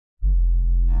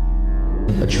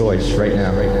a choice right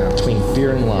now, between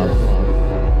fear and love.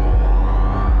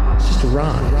 It's just a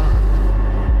rock.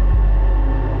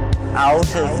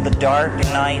 Out of the dark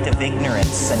night of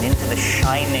ignorance and into the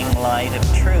shining light of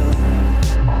truth.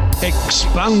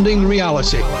 Expanding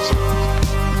reality.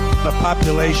 A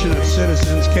population of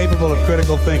citizens capable of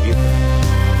critical thinking.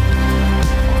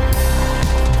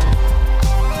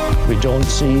 We don't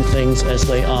see things as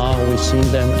they are, we see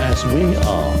them as we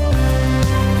are.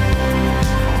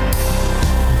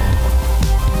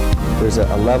 There's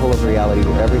a level of reality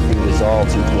where everything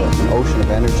dissolves into an ocean of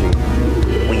energy.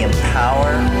 We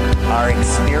empower our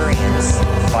experience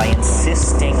by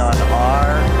insisting on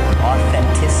our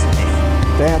authenticity.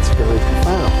 That's very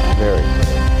profound. Very.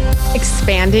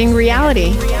 Expanding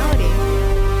reality.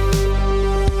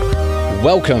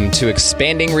 Welcome to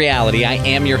Expanding Reality. I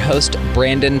am your host,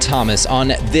 Brandon Thomas. On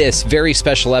this very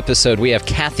special episode, we have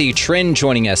Cathy Trinh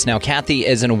joining us. Now, Cathy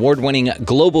is an award-winning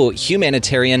global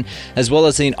humanitarian, as well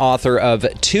as the author of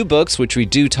 2 books, which we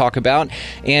do talk about,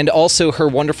 and also her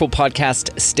wonderful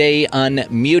podcast, Stay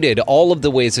Unmuted. All of the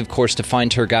ways, of course, to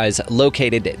find her, guys,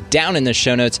 located down in the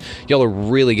show notes. Y'all are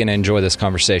really going to enjoy this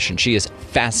conversation. She is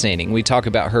fascinating. We talk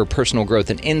about her personal growth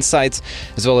and insights,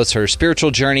 as well as her spiritual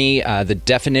journey, the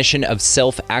definition of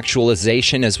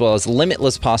self-actualization, as well as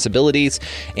limitless possibilities,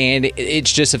 and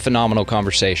it's just a phenomenal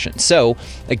conversation. So,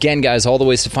 again, guys, all the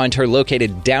ways to find her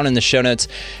located down in the show notes.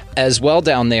 As well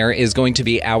down there is going to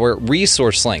be our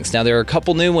resource links. Now, there are a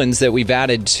couple new ones that we've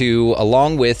added to,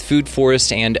 along with Food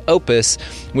Forest and Opus,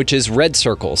 which is Red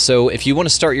Circle. So if you want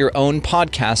to start your own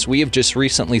podcast, we have just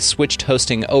recently switched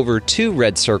hosting over to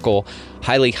Red Circle.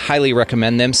 Highly, highly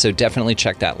recommend them, so definitely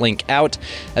check that link out.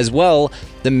 As well,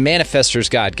 the Manifestor's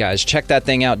Guide, guys. Check that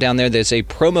thing out down there. There's a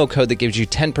promo code that gives you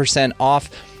 10% off.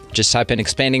 Just type in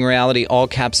Expanding Reality, all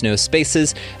caps, no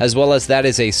spaces, as well as that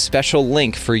is a special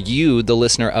link for you, the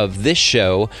listener of this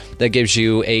show, that gives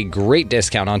you a great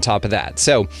discount on top of that.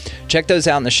 So check those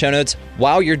out in the show notes.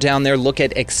 While you're down there, look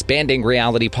at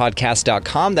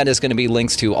expandingrealitypodcast.com. That is going to be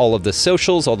links to all of the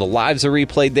socials. All the lives are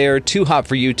replayed there. Too Hot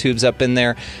for YouTube's up in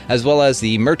there, as well as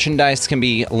the merchandise can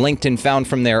be linked and found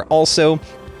from there also.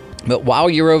 But while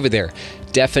you're over there,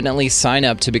 definitely sign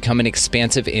up to become an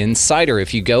Expansive Insider.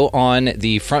 If you go on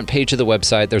the front page of the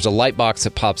website, there's a light box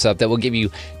that pops up that will give you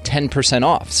 10%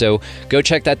 off. So go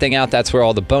check that thing out. That's where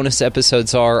all the bonus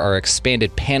episodes are, our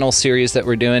expanded panel series that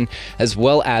we're doing, as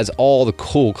well as all the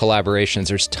cool collaborations.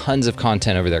 There's tons of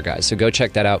content over there, guys. So go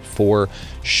check that out for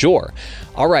sure.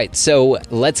 All right, so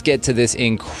let's get to this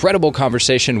incredible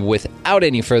conversation. Without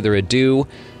any further ado,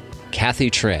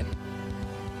 Cathy Trinh.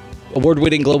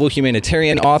 Award-winning global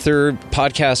humanitarian, author,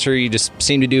 podcaster, you just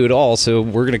seem to do it all, so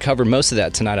we're going to cover most of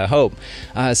that tonight, I hope.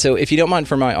 So if you don't mind,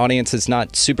 for my audience that's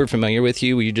not super familiar with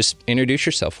you, will you just introduce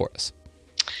yourself for us?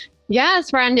 Yes,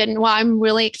 Brandon. Well, I'm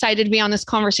really excited to be on this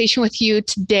conversation with you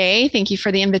today. Thank you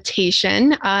for the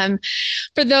invitation.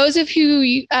 For those of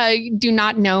you who do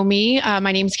not know me,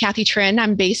 my name is Cathy Trinh.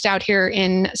 I'm based out here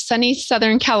in sunny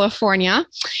Southern California.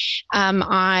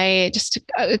 I just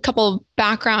a couple of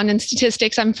background and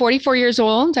statistics. I'm 44 years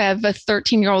old. I have a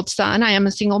 13-year-old son. I am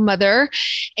a single mother.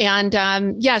 And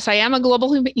yes, I am a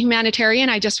global humanitarian.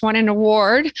 I just won an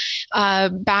award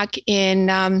back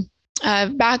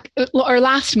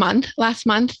last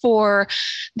month for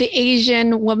the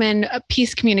Asian Woman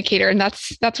Peace Communicator, and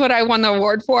that's what I won the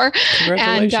award for.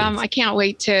 And I can't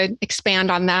wait to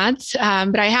expand on that.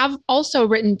 But I have also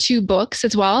written 2 books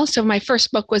as well. So my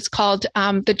first book was called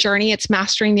The Journey. It's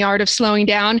Mastering the Art of Slowing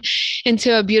Down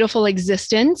into a Beautiful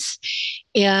Existence.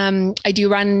 I do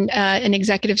run an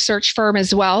executive search firm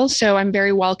as well, so I'm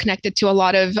very well connected to a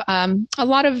lot of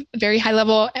very high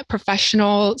level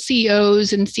professional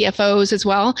CEOs and CFOs as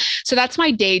well. So that's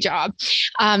my day job.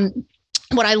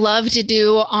 What I love to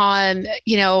do on,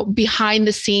 behind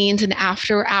the scenes and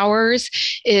after hours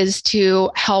is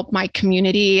to help my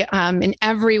community in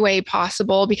every way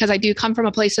possible, because I do come from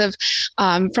a place of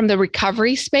from the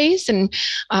recovery space, and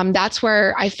that's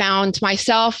where I found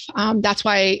myself. That's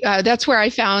where I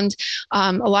found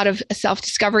a lot of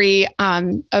self-discovery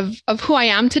of who I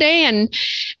am today,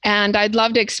 and I'd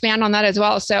love to expand on that as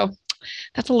well. So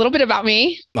that's a little bit about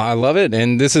me. I love it.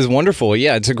 And this is wonderful.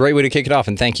 Yeah, it's a great way to kick it off.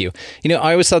 And thank you.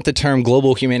 I always thought the term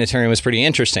global humanitarian was pretty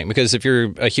interesting, because if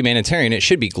you're a humanitarian, it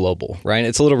should be global, right?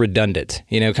 It's a little redundant,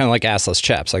 kind of like assless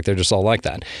chaps, like they're just all like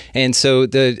that. And so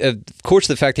of course,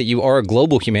 the fact that you are a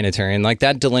global humanitarian, like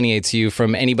that delineates you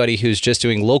from anybody who's just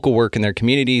doing local work in their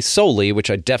community solely, which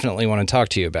I definitely want to talk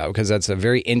to you about, because that's a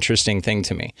very interesting thing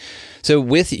to me. So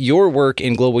with your work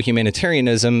in global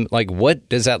humanitarianism, like what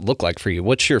does that look like for you?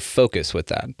 What's your focus with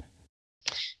that?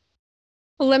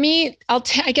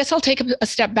 I guess I'll take a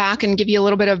step back and give you a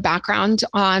little bit of background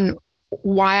on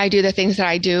why I do the things that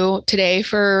I do today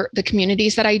for the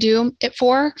communities that I do it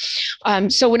for.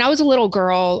 So when I was a little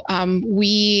girl,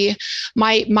 my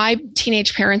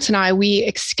teenage parents and I, we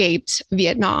escaped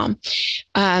Vietnam.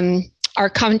 Our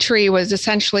country was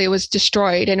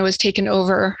destroyed and it was taken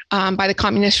over by the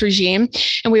communist regime,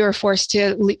 and we were forced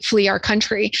to flee our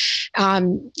country. Our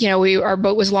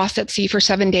boat was lost at sea for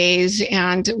 7 days,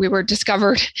 and we were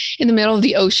discovered in the middle of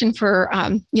the ocean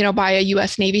by a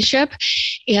U.S. Navy ship.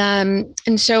 And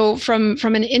so from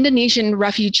an Indonesian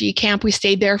refugee camp, we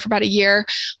stayed there for about a year.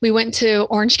 We went to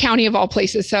Orange County of all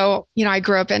places. So, I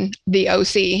grew up in the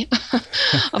OC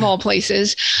of all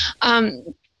places.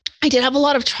 I did have a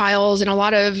lot of trials and a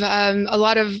lot of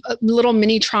little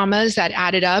mini traumas that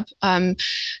added up,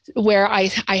 where I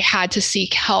had to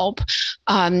seek help.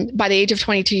 By the age of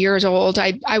 22 years old,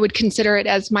 I would consider it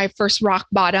as my first rock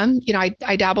bottom.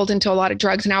 I dabbled into a lot of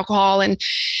drugs and alcohol,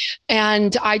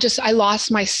 and I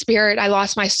lost my spirit. I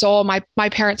lost my soul. My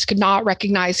parents could not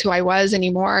recognize who I was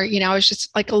anymore. I was just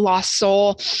like a lost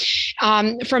soul.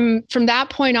 From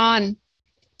that point on,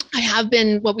 I have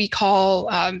been what we call,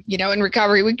 in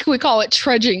recovery, we call it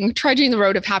trudging the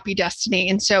road of happy destiny.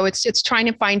 And so it's trying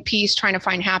to find peace, trying to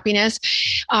find happiness.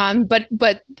 But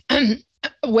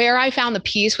where I found the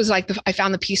peace was I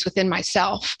found the peace within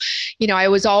myself. I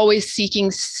was always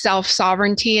seeking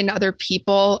self-sovereignty in other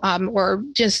people, or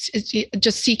just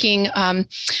seeking,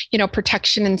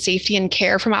 protection and safety and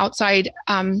care from outside,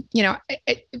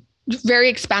 very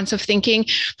expansive thinking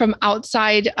from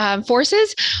outside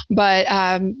forces, but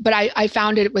I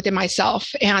found it within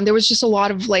myself, and there was just a lot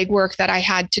of legwork that I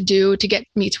had to do to get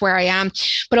me to where I am.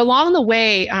 But along the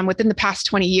way, within the past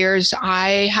 20 years,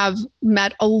 I have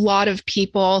met a lot of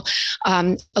people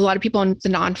in the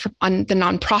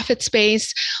nonprofit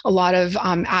space, a lot of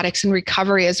addicts in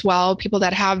recovery as well, people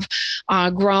that have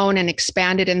grown and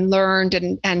expanded and learned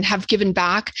and have given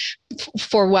back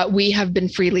for what we have been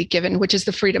freely given, which is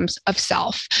the freedoms of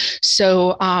self.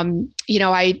 So,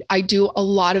 I do a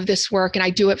lot of this work, and I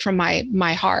do it from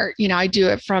my heart. I do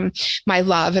it from my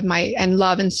love and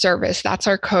love and service. That's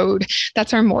our code.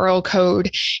 That's our moral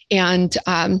code. And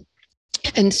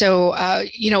so,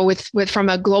 with from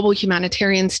a global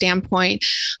humanitarian standpoint,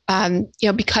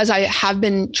 because I have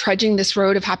been trudging this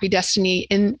road of happy destiny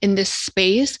in this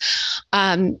space,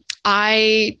 I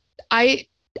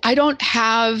don't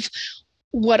have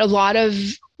what a lot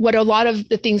of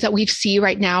the things that we see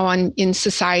right now in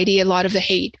society, a lot of the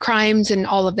hate crimes and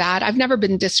all of that. I've never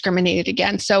been discriminated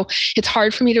against. So it's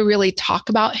hard for me to really talk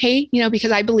about hate,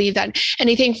 because I believe that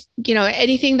anything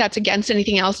that's against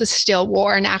anything else is still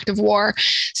war, an act of war.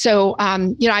 So,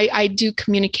 I do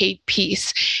communicate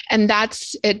peace, and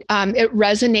that's it. It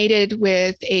resonated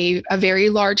with a very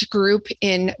large group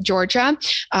in Georgia,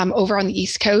 over on the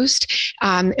East Coast.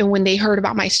 And when they heard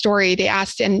about my story, they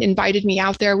asked and invited me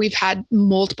out there. We've had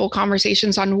multiple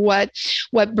conversations on what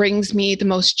brings me the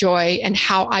most joy and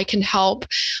how I can help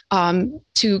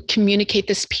to communicate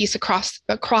this peace across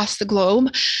the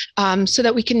globe, so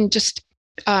that we can just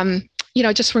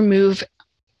remove,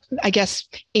 I guess,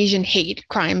 Asian hate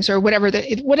crimes or whatever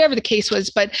the case was.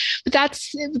 But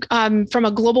that's from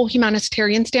a global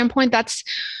humanitarian standpoint, that's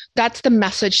the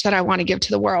message that I want to give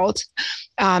to the world.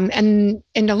 And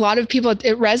a lot of people,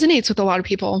 it resonates with a lot of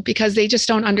people because they just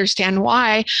don't understand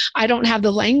why I don't have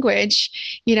the language,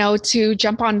 to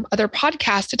jump on other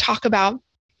podcasts to talk about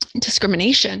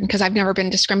discrimination, because I've never been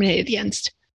discriminated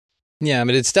against. Yeah,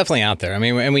 but it's definitely out there. I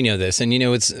mean, and we know this. And,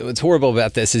 what's horrible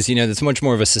about this is, it's much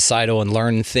more of a societal and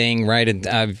learned thing, right? And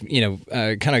I've,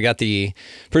 kind of got the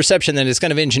perception that it's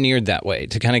kind of engineered that way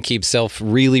to kind of keep self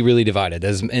really, really divided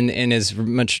in as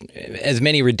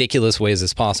many ridiculous ways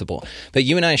as possible. But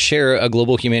you and I share a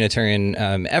global humanitarian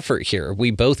effort here. We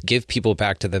both give people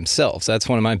back to themselves. That's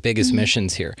one of my biggest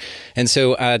missions here. And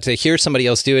so to hear somebody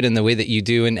else do it in the way that you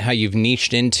do and how you've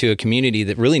niched into a community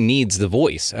that really needs the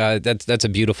voice, that's a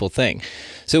beautiful thing.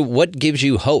 So what gives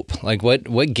you hope? Like what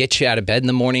gets you out of bed in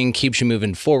the morning, keeps you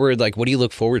moving forward? Like, what do you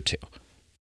look forward to?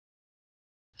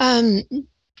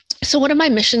 So one of my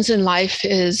missions in life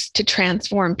is to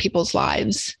transform people's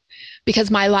lives, because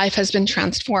my life has been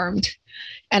transformed.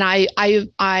 And I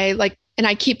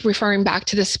keep referring back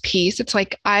to this piece. It's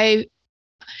like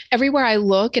everywhere I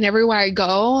look and everywhere I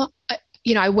go,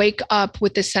 I wake up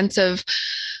with this sense of,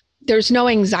 there's no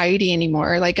anxiety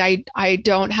anymore. Like I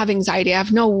don't have anxiety. I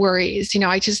have no worries.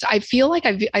 I feel like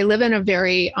I live in a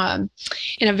very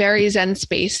zen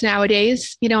space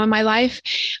nowadays, in my life.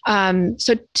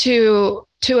 So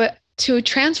to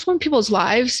transform people's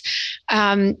lives,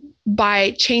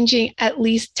 by changing at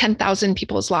least 10,000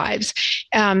 people's lives,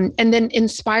 and then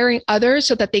inspiring others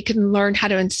so that they can learn how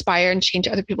to inspire and change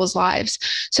other people's lives.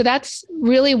 So that's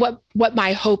really what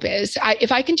my hope is.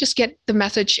 If I can just get the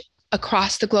message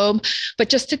across the globe, but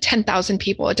just to 10,000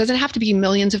 people. It doesn't have to be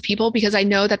millions of people, because I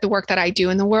know that the work that I do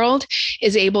in the world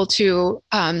is able to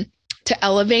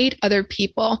elevate other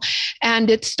people. And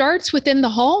it starts within the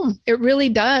home. It really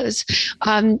does.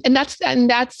 And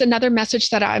that's another message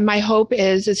that my hope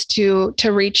is to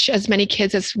reach as many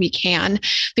kids as we can,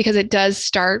 because it does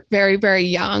start very, very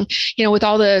young, with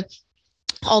all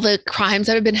the crimes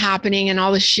that have been happening and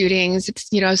all the shootings. It's,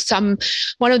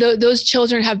 one of those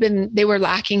children they were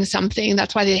lacking something.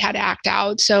 That's why they had to act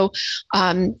out. So,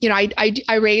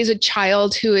 I raise a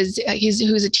child who's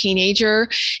a teenager,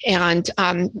 and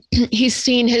he's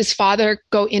seen his father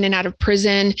go in and out of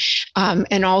prison,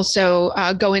 and also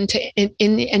go in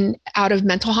and out of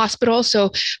mental hospital.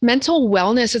 So mental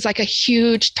wellness is like a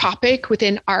huge topic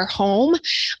within our home.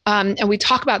 And we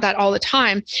talk about that all the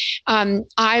time. I'm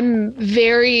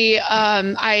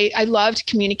I love to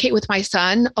communicate with my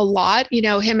son a lot.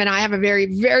 Him and I have a very,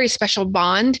 very special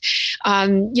bond.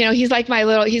 He's like my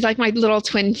little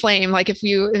twin flame. Like if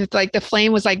the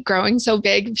flame was like growing so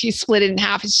big, if you split it in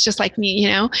half, it's just like me,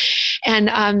 and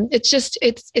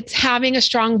it's having a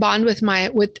strong bond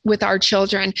with our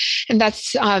children. And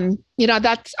that's,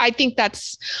 I think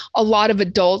that's a lot of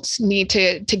adults need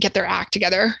to get their act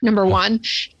together, number one,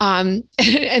 and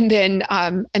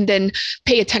then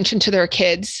pay attention to their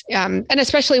kids. And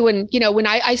especially when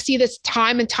I see this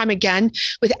time and time again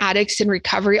with addicts in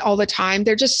recovery all the time,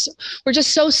 we're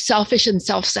just so selfish and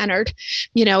self-centered.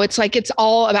 It's like, it's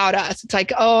all about us. It's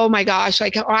like, oh my gosh,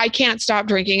 like, I can't stop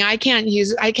drinking. I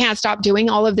can't stop doing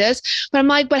all of this. But I'm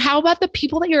like, but how about the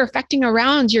people that you're affecting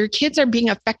around? Your kids are being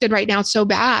affected right now so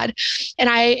bad.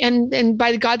 And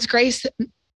by God's grace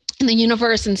in the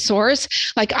universe and source,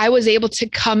 like I was able to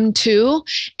come to,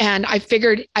 and I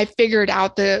figured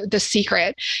out the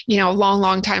secret,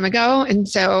 long time ago. And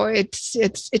so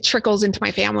it trickles into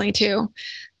my family too.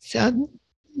 So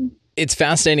it's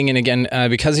fascinating. And again,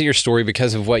 because of your story,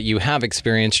 because of what you have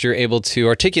experienced, you're able to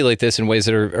articulate this in ways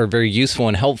that are very useful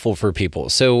and helpful for people.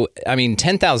 So,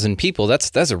 10,000 people,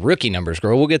 that's a rookie numbers,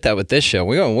 girl. We'll get that with this show.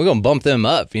 We're going to bump them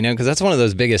up, because that's one of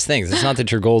those biggest things. It's not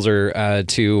that your goals are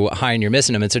too high and you're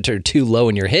missing them. It's that they're too low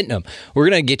and you're hitting them. We're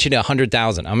going to get you to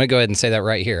 100,000. I'm going to go ahead and say that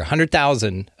right here.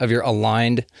 100,000 of your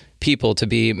aligned people to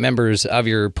be members of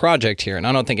your project here. And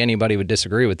I don't think anybody would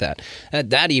disagree with that.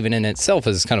 That even in itself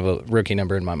is kind of a rookie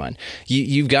number in my mind.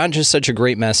 You've got just such a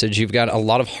great message. You've got a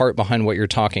lot of heart behind what you're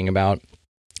talking about.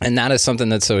 And that is something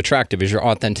that's so attractive, is your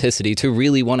authenticity to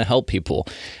really want to help people.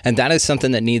 And that is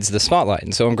something that needs the spotlight.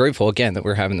 And so I'm grateful, again, that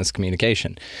we're having this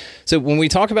communication. So when we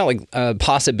talk about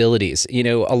possibilities,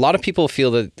 a lot of people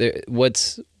feel that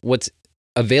what's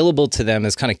available to them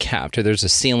is kind of capped, or there's a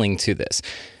ceiling to this.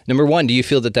 Number one, do you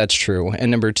feel that that's true? And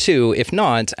number two, if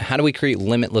not, how do we create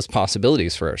limitless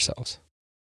possibilities for ourselves?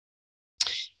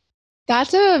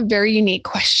 That's a very unique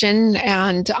question.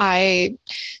 And I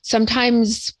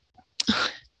sometimes,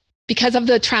 because of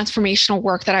the transformational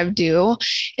work that I do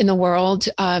in the world,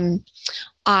 what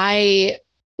I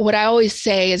always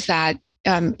say is that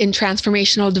in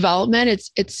transformational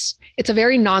development, it's a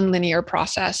very nonlinear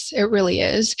process. It really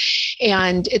is.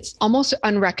 And it's almost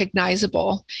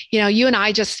unrecognizable. You and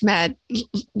I just met,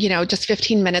 just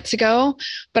 15 minutes ago,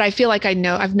 but I feel like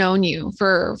I've known you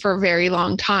for a very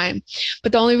long time.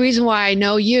 But the only reason why I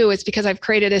know you is because I've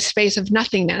created a space of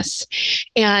nothingness.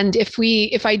 And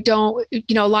if I don't,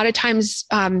 a lot of times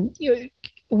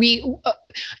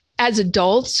as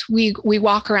adults, we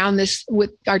walk around this with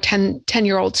our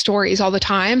 10-year-old stories all the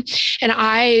time.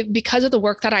 And because of the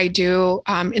work that I do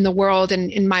in the world and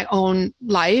in my own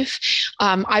life,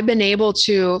 I've been able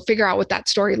to figure out what that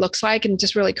story looks like and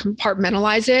just really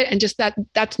compartmentalize it. And just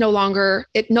it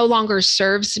no longer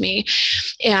serves me.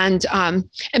 And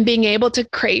being able to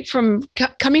create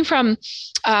coming from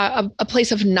a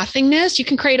place of nothingness, you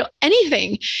can create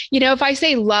anything. If I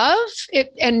say love,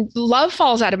 and love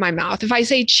falls out of my mouth. If I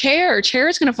say chair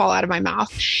is going to fall out of my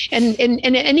mouth. And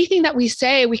anything that we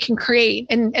say, we can create.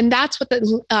 And that's what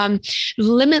the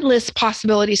limitless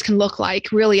possibilities can look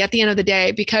like, really, at the end of the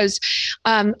day, because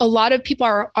a lot of people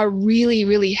are really,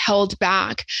 really held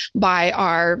back by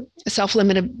our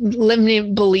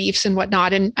self-limiting beliefs and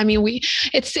whatnot. And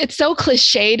it's so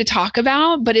cliche to talk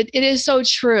about, but it is so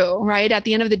true, right? At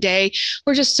the end of the day,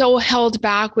 we're just so held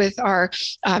back with our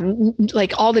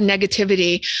all the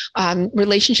negativity,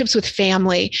 relationships with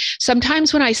family,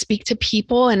 sometimes when I speak to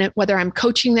people, and whether I'm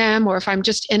coaching them or if I'm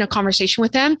just in a conversation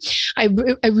with them, I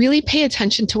really pay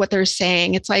attention to what they're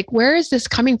saying. It's like, where is this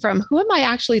coming from? Who am I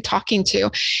actually talking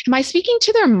to? Am I speaking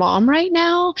to their mom right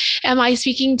now? Am I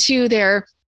speaking to their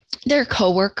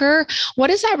coworker? What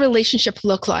does that relationship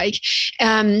look like?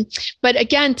 But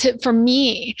again, for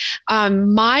me,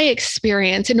 my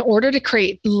experience, in order to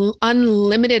create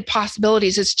unlimited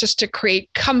possibilities, is just to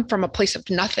come from a place of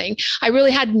nothing. I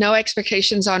really had no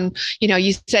expectations on,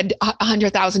 you said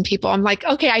 100,000 people. I'm like,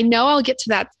 okay, I know I'll get to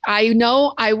that. I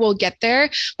know I will get there,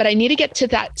 but I need to get to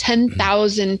that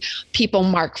 10,000 people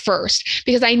mark first,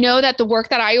 because I know that the work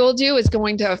that I will do is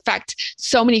going to affect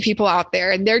so many people out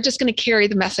there, and they're just going to carry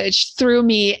the message through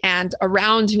me and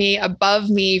around me, above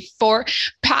me, for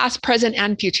past, present,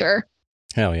 and future.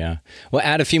 Hell yeah. Well,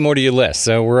 add a few more to your list.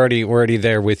 So we're already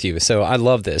there with you. So I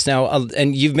love this. Now,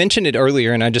 and you've mentioned it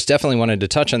earlier, and I just definitely wanted to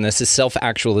touch on this, is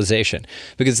self-actualization,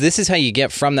 because this is how you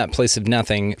get from that place of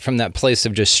nothing, from that place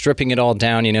of just stripping it all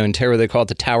down. In tarot, they call it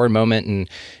the tower moment. And,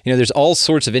 there's all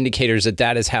sorts of indicators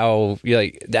that is how,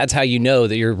 that's how you know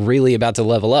that you're really about to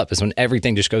level up, is when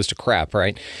everything just goes to crap,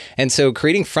 right? And so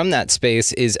creating from that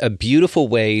space is a beautiful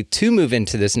way to move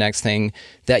into this next thing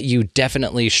that you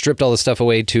definitely stripped all the stuff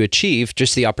away to achieve,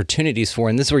 just the opportunities for.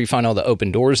 And this is where you find all the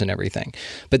open doors and everything.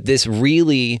 But this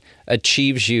really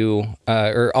achieves you,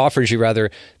 or offers you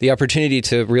rather, the opportunity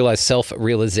to realize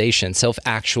self-realization,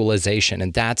 self-actualization.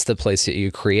 And that's the place that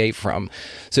you create from.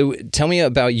 So tell me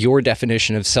about your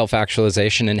definition of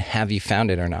self-actualization, and have you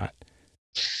found it or not?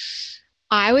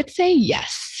 I would say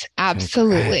yes,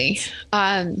 absolutely.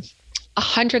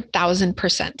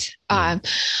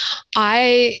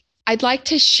 100,000%. I'd like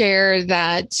to share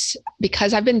that,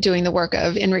 because I've been doing the work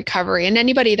of in recovery, and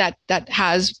anybody that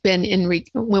has been in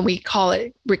when we call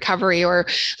it recovery, or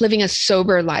living a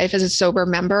sober life as a sober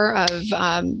member of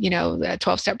the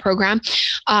 12-step program,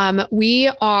 we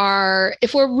are,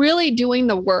 if we're really doing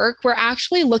the work, we're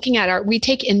actually looking at we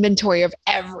take inventory of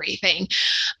everything,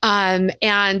 and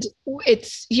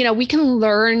it's we can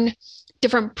learn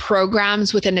different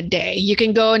programs within a day. You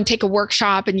can go and take a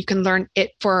workshop and you can learn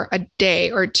it for a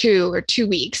day or 2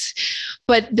 weeks.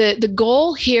 But the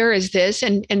goal here is this,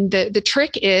 and the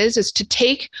trick is to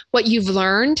take what you've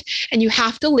learned, and you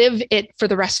have to live it for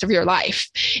the rest of your life.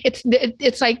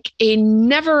 It's like a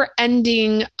never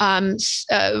ending, it's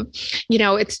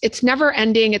never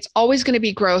ending. It's always going to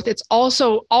be growth. It's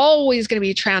also always going to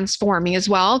be transforming as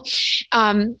well.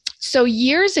 So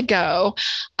years ago,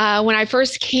 when I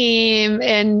first came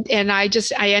and I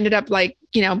ended up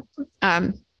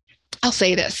I'll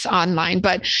say this online,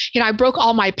 but I broke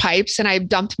all my pipes and I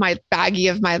dumped my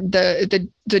baggie of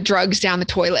the drugs down the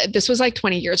toilet. This was like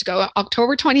 20 years ago,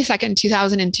 October 22nd,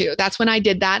 2002. That's when I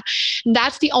did that. And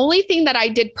that's the only thing that I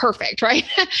did perfect, right?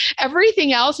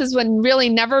 Everything else has really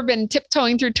never been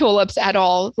tiptoeing through tulips at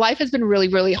all. Life has been really,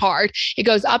 really hard. It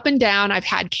goes up and down. I've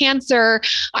had cancer.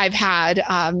 I've had,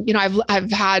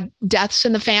 I've had deaths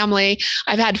in the family.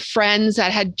 I've had friends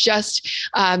that had just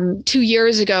 2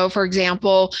 years ago, for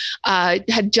example,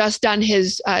 had just done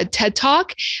his TED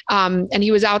Talk, and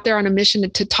he was out there on a mission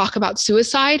to talk about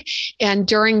suicide. And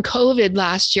during COVID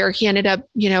last year, he ended up,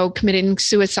 committing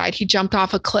suicide. He jumped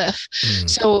off a cliff.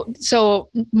 So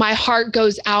my heart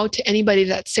goes out to anybody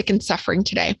that's sick and suffering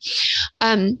today.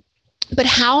 But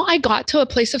how I got to a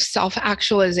place of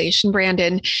self-actualization,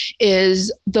 Brandon,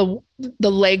 is the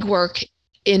legwork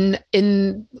in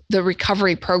the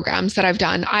recovery programs that I've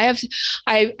done. I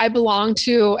belong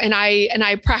to, and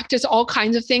I practice all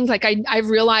kinds of things. Like I've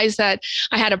realized that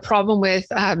I had a problem with,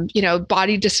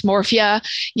 body dysmorphia.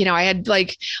 I had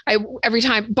every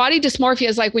time body dysmorphia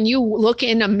is like when you look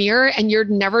in a mirror and you're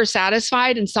never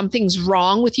satisfied and something's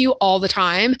wrong with you all the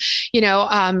time,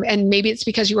 and maybe it's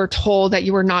because you were told that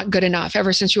you were not good enough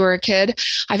ever since you were a kid.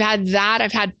 I've had that.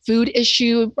 I've had food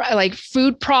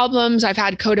food problems. I've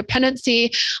had codependency.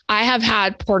 I have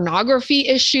had pornography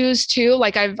issues too.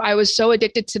 I was so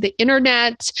addicted to the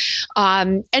internet,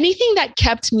 anything that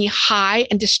kept me high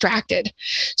and distracted.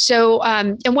 So,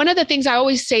 and one of the things I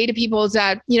always say to people is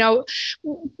that,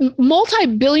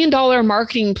 multi-billion-dollar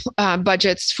marketing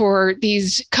budgets for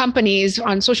these companies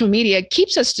on social media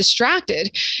keeps us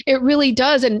distracted. It really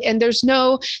does. And there's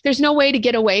no way to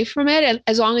get away from it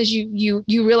as long as you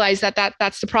realize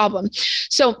that's the problem.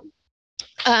 So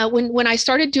when I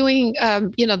started doing,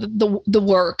 the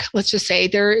work, let's just say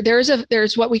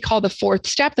there's what we call the fourth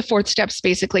step. The fourth step is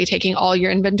basically taking all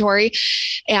your inventory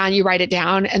and you write it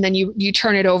down, and then you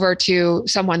turn it over to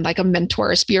someone like a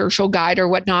mentor, a spiritual guide or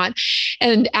whatnot.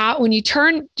 And when you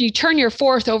turn your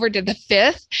fourth over to the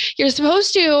fifth, you're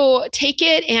supposed to take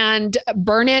it and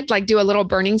burn it, like do a little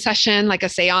burning session, like a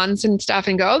seance and stuff,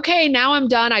 and go, okay, now I'm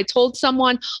done. I told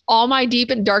someone all my deep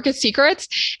and darkest secrets,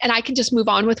 and I can just move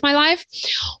on with my life.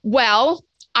 Well,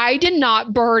 I did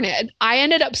not burn it. I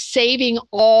ended up saving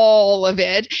all of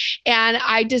it. And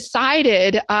I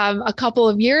decided a couple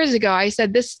of years ago, I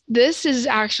said, this is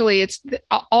actually, it's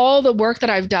all the work that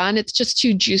I've done. It's just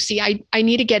too juicy. I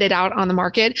need to get it out on the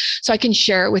market so I can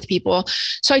share it with people.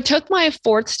 So I took my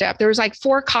fourth step. There was like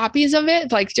 4 copies of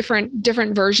it, like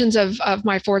different versions of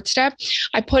my fourth step.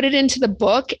 I put it into the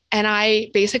book and I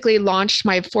basically launched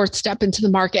my fourth step into the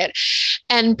market.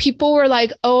 And people were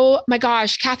like, oh my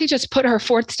gosh, Cathy just put her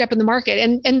fourth step in the market.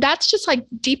 And that's just like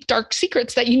deep, dark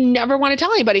secrets that you never want to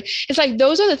tell anybody. It's like,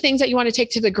 those are the things that you want to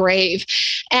take to the grave.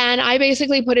 And I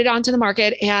basically put it onto the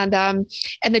market. And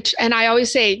I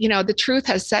always say, the truth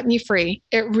has set me free.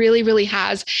 It really, really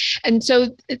has. And so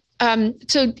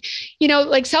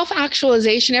like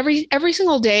self-actualization, every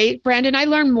single day, Brandon, I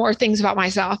learn more things about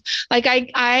myself. Like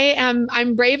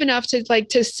I'm brave enough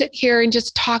to sit here and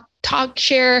just talk,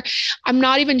 share. I'm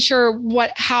not even sure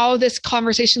how this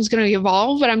conversation is going to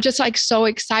evolve, but I'm just like so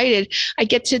excited. I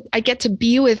get to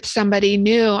be with somebody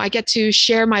new. I get to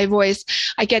share my voice.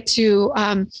 I get to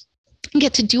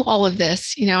do all of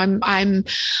this.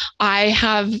 I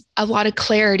have a lot of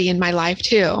clarity in my life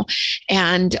too.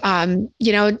 And, and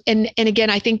again,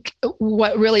 I think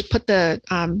what really put the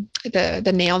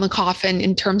nail in the coffin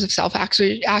in terms of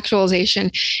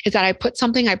self-actualization is that I put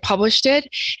something, I published it,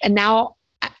 and now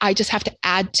I just have to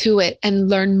add to it and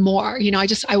learn more.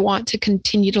 I want to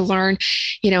continue to learn,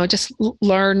 just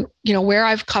learn, where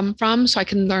I've come from so I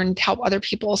can learn to help other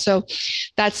people. So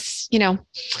that's,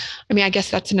 I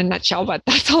guess that's in a nutshell, but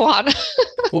that's a lot.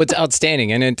 Well, it's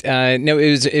outstanding. And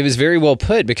it was very well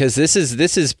put, because this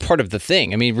is part of the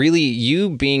thing. Really,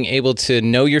 you being able to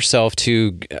know yourself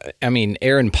to,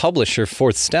 air and publish your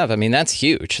fourth step. That's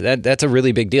huge. That's a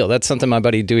really big deal. That's something my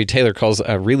buddy Dewey Taylor calls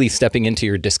really stepping into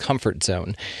your discomfort zone.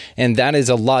 And that is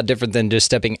a lot different than just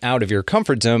stepping out of your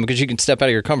comfort zone, because you can step out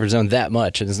of your comfort zone that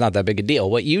much and it's not that big a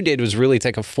deal. What you did was really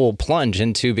take a full plunge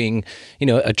into being,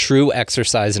 a true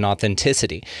exercise in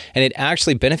authenticity. And it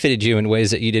actually benefited you in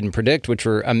ways that you didn't predict, which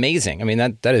were amazing.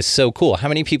 That is so cool. How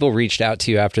many people reached out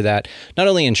to you after that, not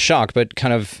only in shock, but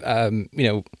kind of,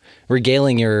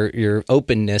 regaling your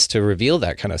openness to reveal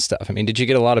that kind of stuff? Did you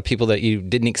get a lot of people that you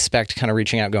didn't expect kind of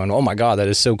reaching out going, oh my God, that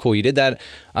is so cool you did that.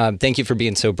 Thank you for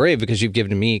being so brave, because you've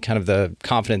given me kind of the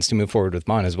confidence to move forward with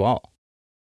mine as well.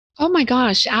 Oh my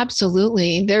gosh,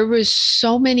 absolutely. There was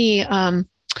so many, I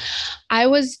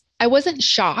wasn't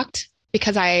shocked,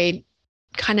 because I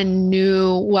kind of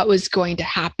knew what was going to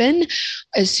happen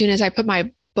as soon as I put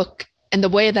my book, and the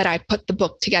way that I put the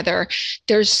book together.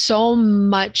 There's so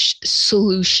much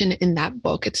solution in that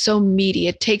book. It's so meaty.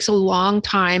 It takes a long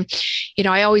time.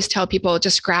 I always tell people,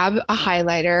 just grab a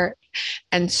highlighter,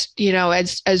 and,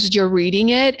 as you're reading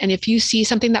it, and if you see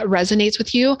something that resonates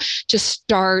with you, just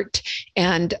start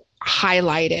and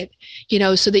highlight it,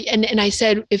 and I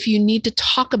said, if you need to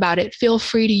talk about it, feel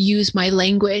free to use my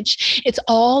language. It's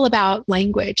all about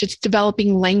language. It's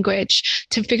developing language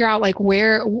to figure out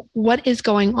what is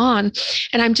going on.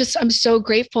 And I'm so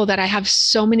grateful that I have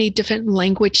so many different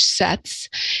language sets,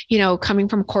 coming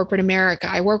from corporate America.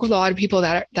 I work with a lot of people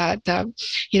that are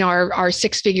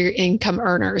 6-figure income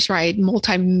earners, right?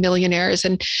 Multimillionaires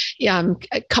and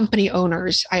company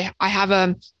owners. I have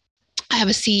a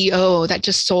CEO that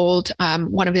just sold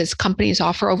one of his companies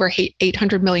off for over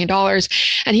 $800 million.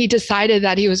 And he decided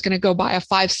that he was going to go buy a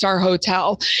 5-star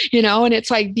hotel, and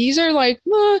it's like, these are like,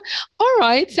 all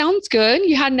right, sounds good.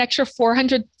 You had an extra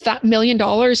 $400 million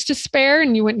to spare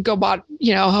and you went and go bought,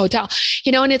 a hotel,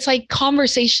 and it's like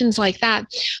conversations like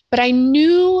that. But I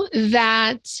knew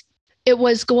that it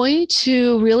was going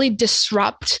to really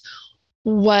disrupt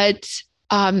what,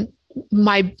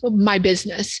 my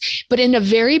business, but in a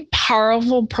very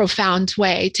powerful, profound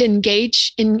way, to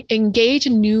engage a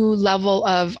new level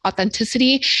of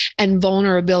authenticity and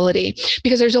vulnerability.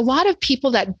 Because there's a lot of people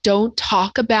that don't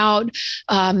talk about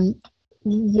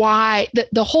why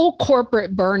the whole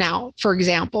corporate burnout, for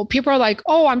example. People are like,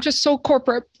 oh, I'm just so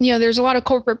corporate. There's a lot of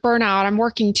corporate burnout. I'm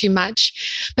working too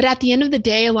much. But at the end of the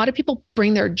day, a lot of people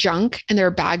bring their junk and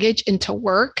their baggage into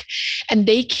work, and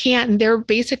they can't, and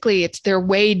they're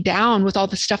weighed down with all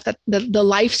the stuff that the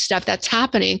life stuff that's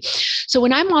happening. So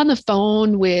when I'm on the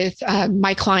phone with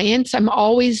my clients, I'm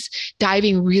always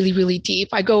diving really, really deep.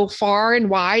 I go far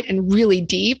and wide and really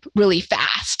deep, really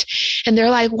fast. And they're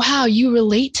like, wow, you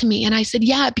relate to me. And I said,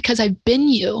 yeah, because I've been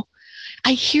you.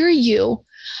 I hear you.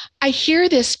 I hear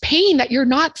this pain that you're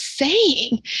not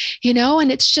saying,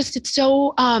 and it's just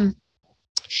so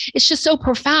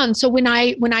profound. So when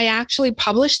I actually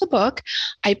published the book,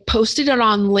 I posted it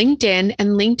on LinkedIn, and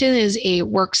LinkedIn is a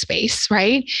workspace,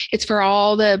 right? It's for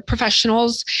all the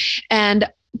professionals, and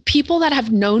people that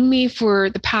have known me for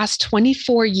the past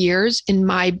 24 years in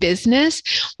my business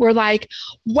were like,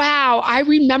 wow, I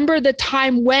remember the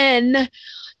time when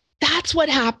that's what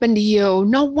happened to you.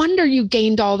 No wonder you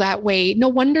gained all that weight. No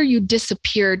wonder you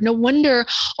disappeared. No wonder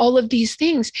all of these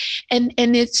things. And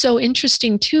it's so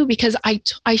interesting too, because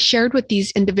I shared with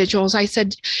these individuals, I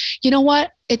said, you know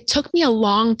what? It took me a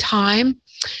long time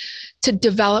to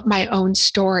develop my own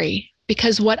story,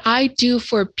 because what I do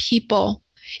for people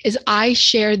is I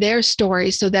share their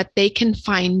stories so that they can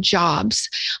find jobs.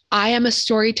 I am a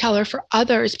storyteller for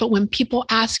others, but when people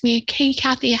ask me, hey,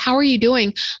 Cathy, how are you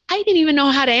doing? I didn't even know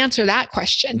how to answer that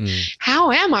question.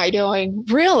 How am I doing?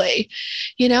 Really?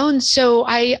 And so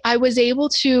I was able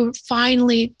to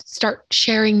finally start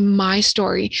sharing my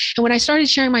story. And when I started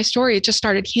sharing my story, it just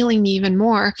started healing me even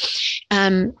more.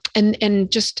 And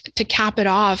just to cap it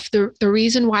off, the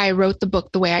reason why I wrote the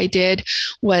book the way I did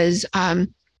was,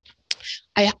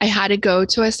 I had to go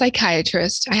to a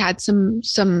psychiatrist. I had some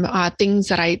things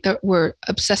that were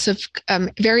obsessive,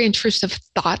 very intrusive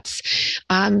thoughts,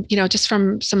 just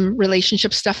from some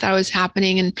relationship stuff that was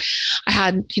happening. And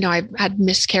I've had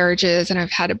miscarriages and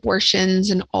I've had abortions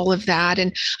and all of that.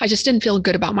 And I just didn't feel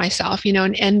good about myself,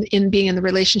 and in being in the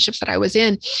relationships that I was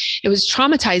in, it was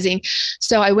traumatizing.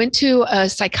 So I went to a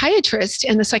psychiatrist,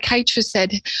 and the psychiatrist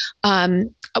said,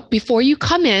 before you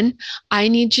come in, I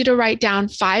need you to write down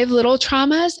 5 little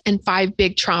traumas and 5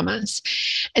 big traumas.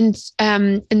 And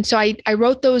so I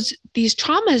wrote these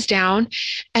traumas down,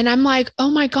 and I'm like,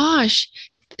 oh my gosh,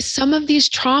 some of these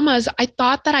traumas, I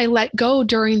thought that I let go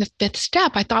during the 5th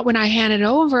step. I thought when I handed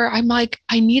over, I'm like,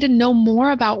 I need to know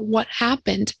more about what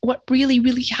happened, what really,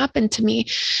 really happened to me.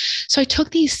 So I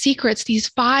took these secrets, these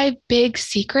 5 big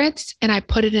secrets, and I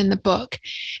put it in the book.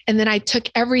 And then I took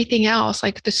everything else,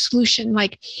 like the solution,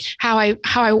 like how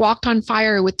I walked on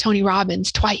fire with Tony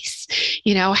Robbins twice,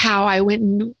 how I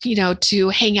went, to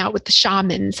hang out with the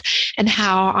shamans, and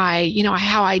how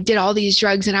I did all these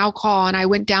drugs and alcohol, and I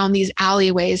went down these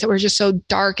alleyways that were just so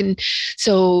dark and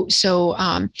so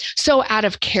out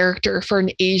of character for an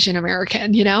Asian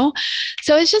American,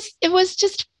 So it was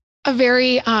just a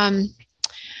very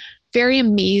very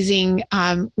amazing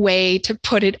way to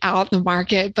put it out in the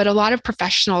market. But a lot of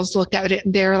professionals looked at it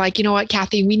and they're like, you know what,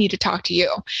 Cathy, we need to talk to you,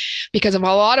 because of a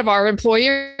lot of our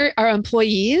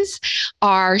employees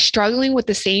are struggling with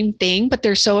the same thing, but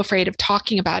they're so afraid of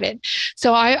talking about it.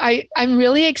 So I'm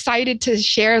really excited to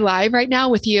share live right now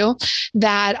with you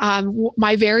that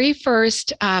my very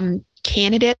first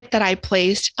candidate that I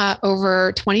placed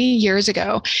over 20 years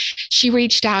ago, she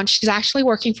reached out. She's actually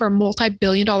working for a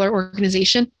multi-billion-dollar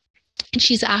organization. And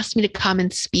she's asked me to come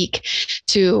and speak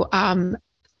to,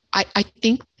 I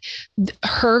think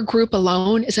her group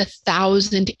alone is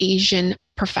 1,000 Asian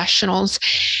professionals,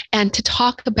 and to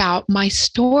talk about my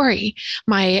story,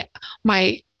 my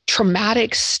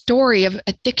traumatic story of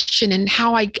addiction, and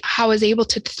how I was able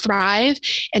to thrive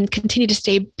and continue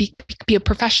to be a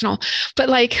professional. But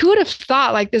like, who would have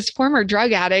thought, like, this former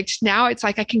drug addict, now it's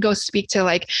like I can go speak to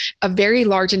like a very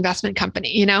large investment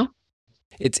company,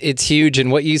 It's huge.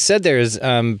 And what you said there is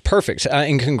perfect.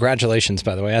 And congratulations,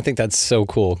 by the way. I think that's so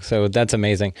cool. So that's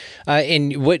amazing.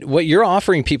 And what you're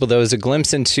offering people, though, is a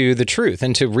glimpse into the truth,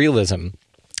 into realism.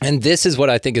 And this is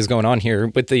what I think is going on here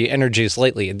with the energies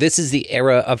lately. This is the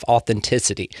era of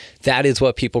authenticity. That is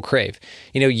what people crave.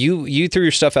 You threw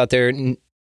your stuff out there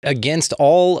against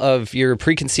all of your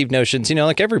preconceived notions,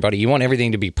 like everybody, you want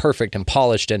everything to be perfect and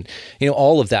polished and,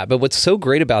 all of that. But what's so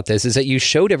great about this is that you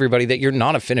showed everybody that you're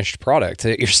not a finished product,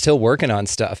 that you're still working on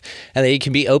stuff, and that you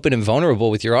can be open and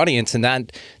vulnerable with your audience.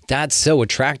 And that's so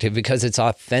attractive because it's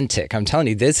authentic. I'm telling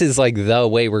you, this is like the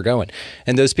way we're going.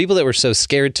 And those people that were so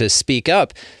scared to speak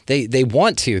up, they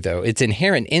want to, though. It's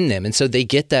inherent in them. And so they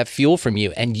get that fuel from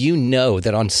you. And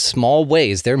that on small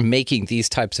ways, they're making these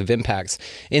types of impacts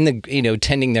in the,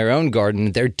 tending tending their own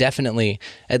garden, they're definitely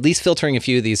at least filtering a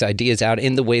few of these ideas out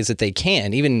in the ways that they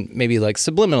can, even maybe like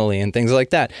subliminally and things like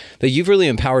that. But you've really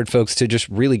empowered folks to just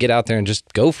really get out there and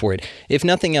just go for it. If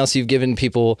nothing else, you've given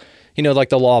people, like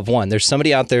the law of one. There's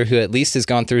somebody out there who at least has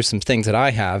gone through some things that I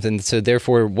have. And so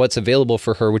therefore what's available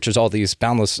for her, which is all these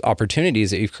boundless opportunities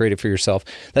that you've created for yourself,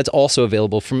 that's also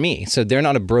available for me. So they're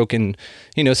not a broken,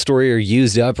 story or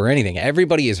used up or anything.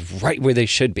 Everybody is right where they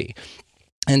should be.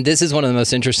 And this is one of the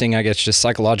most interesting, I guess, just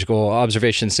psychological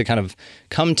observations to kind of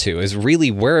come to, is really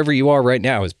wherever you are right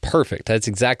now is perfect. That's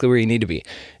exactly where you need to be.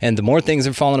 And the more things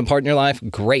are falling apart in your life,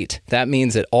 great. That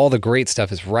means that all the great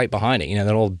stuff is right behind it.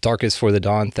 That old darkest for the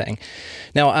dawn thing.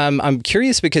 Now, I'm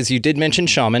curious because you did mention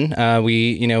shaman.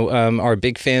 We, are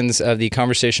big fans of the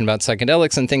conversation about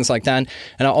psychedelics and things like that.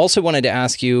 And I also wanted to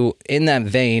ask you in that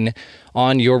vein,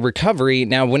 on your recovery.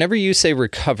 Now, whenever you say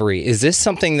recovery, is this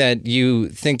something that you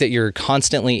think that you're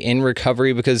constantly in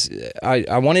recovery? Because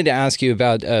I wanted to ask you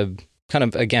about kind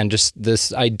of, again, just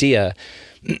this idea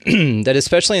that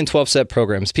especially in 12-step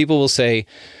programs, people will say,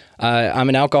 I'm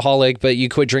an alcoholic, but you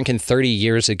quit drinking 30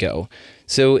 years ago.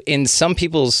 So in some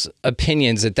people's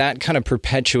opinions, that kind of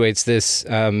perpetuates this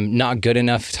not good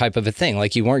enough type of a thing.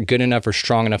 Like you weren't good enough or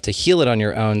strong enough to heal it on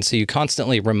your own. So you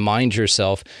constantly remind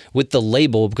yourself with the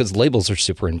label, because labels are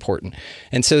super important.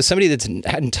 And so somebody that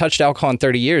hadn't touched alcohol in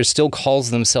 30 years still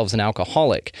calls themselves an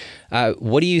alcoholic.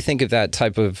 What do you think of that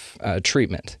type of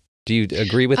treatment? Do you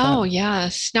agree with that? Oh,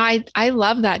 yes. No, I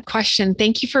love that question.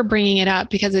 Thank you for bringing it up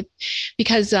because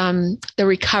the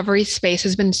recovery space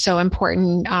has been so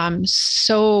important,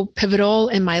 so pivotal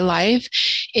in my life,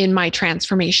 in my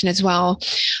transformation as well.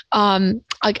 I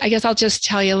guess I'll just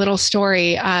tell you a little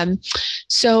story.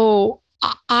 So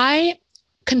I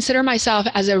consider myself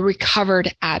as a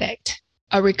recovered addict,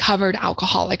 a recovered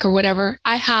alcoholic or whatever.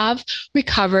 I have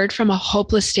recovered from a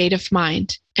hopeless state of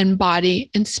mind and body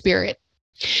and spirit.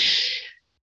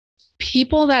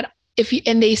 People that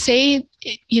they say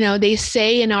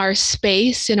in our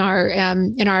space, in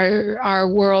our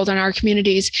world, in our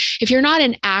communities, if you're not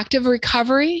in active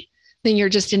recovery, then you're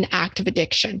just in active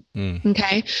addiction.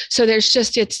 Okay. So there's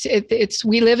just,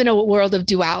 we live in a world of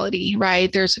duality,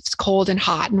 right? It's cold and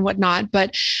hot and whatnot,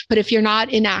 but if you're not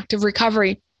in active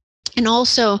recovery, and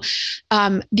also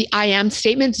the I am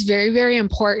statement is very, very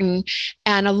important.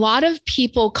 And a lot of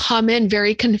people come in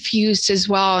very confused as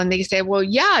well. And they say, well,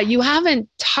 yeah, you haven't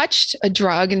touched a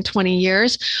drug in 20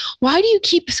 years. Why do you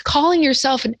keep calling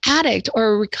yourself an addict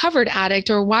or a recovered addict?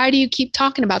 Or why do you keep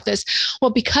talking about this?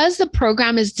 Well, because the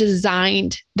program is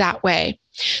designed that way.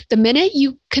 The minute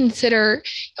you consider,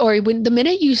 the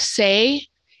minute you say,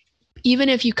 even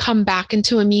if you come back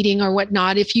into a meeting or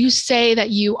whatnot, if you say that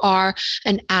you are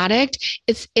an addict,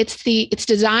 it's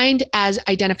designed as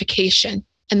identification.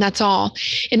 And that's all.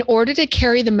 In order to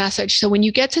carry the message. So when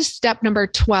you get to step number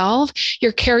 12,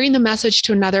 you're carrying the message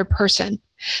to another person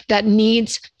that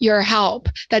needs your help,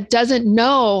 that doesn't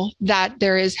know that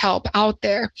there is help out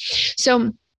there.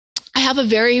 So I have a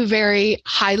very, very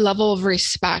high level of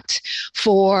respect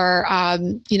for,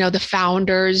 the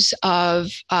founders of,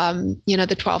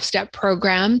 the 12-step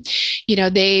program.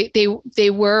 They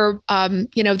were,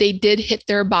 they did hit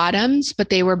their bottoms, but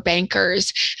they were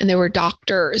bankers and they were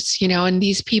doctors, and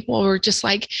these people were just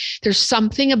like, there's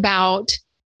something about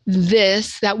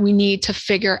this that we need to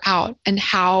figure out and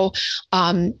how,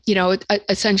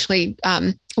 essentially,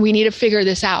 we need to figure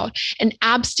this out. And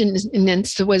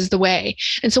abstinence was the way.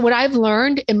 And so what I've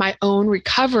learned in my own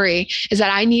recovery is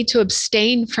that I need to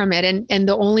abstain from it. And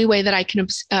the only way that I can,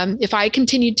 if I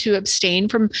continue to abstain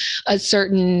from a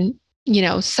certain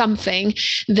something,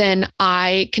 then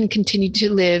I can continue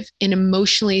to live an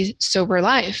emotionally sober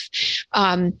life.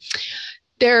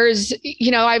 There's,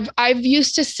 I've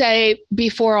used to say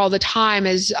before all the time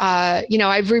is,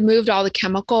 I've removed all the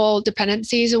chemical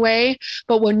dependencies away.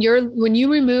 But when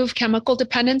you remove chemical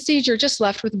dependencies, you're just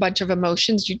left with a bunch of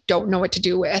emotions you don't know what to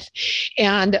do with.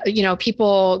 And,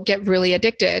 people get really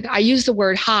addicted. I use the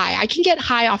word high. I can get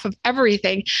high off of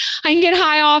everything. I can get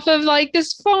high off of like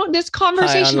this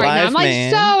conversation right now.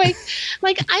 I'm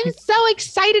I'm so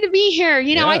excited to be here.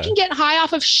 I can get high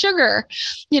off of sugar.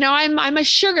 I'm a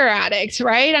sugar addict,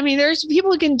 right? I mean, there's people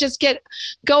who can just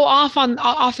go off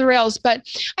the rails, but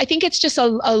I think it's just a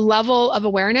level of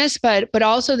awareness, but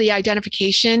also the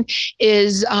identification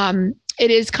is, it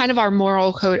is kind of our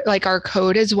moral code, like our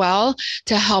code as well,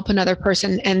 to help another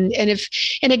person. And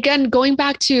again, going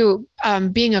back to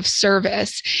being of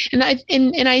service, and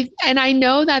I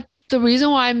know that the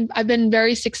reason why I've been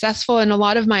very successful in a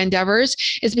lot of my endeavors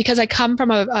is because I come from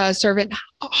a servant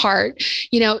heart.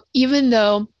 Even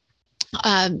though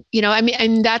I mean,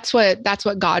 and that's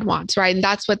what God wants, right? And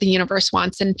that's what the universe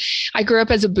wants. And I grew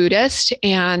up as a Buddhist,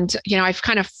 and I've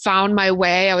kind of found my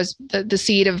way. I was the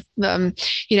seed of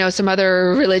some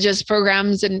other religious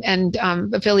programs and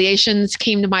affiliations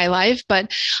came to my life,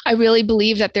 but I really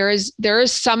believe that there is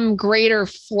some greater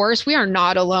force. We are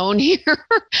not alone here.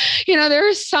 There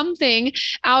is something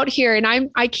out here,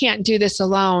 and I can't do this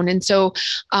alone. And so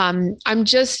I'm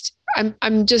just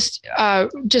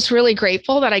really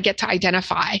grateful that I get to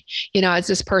identify, as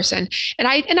this person. And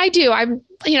I do,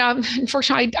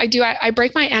 unfortunately I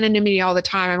break my anonymity all the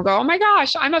time. I go, oh my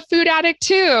gosh, I'm a food addict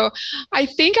too. I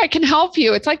think I can help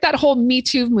you. It's like that whole Me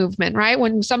Too movement, right?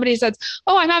 When somebody says,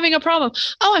 oh, I'm having a problem.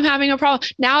 Oh, I'm having a problem.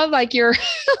 Now, like you're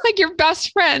like your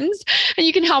best friends and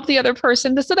you can help the other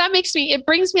person. So that it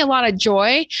brings me a lot of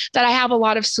joy that I have a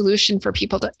lot of solution for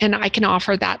people and I can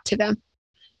offer that to them.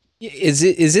 Is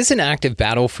this an active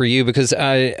battle for you? Because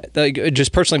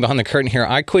just personally behind the curtain here,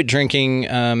 I quit drinking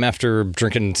after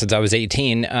drinking since I was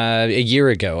 18 a year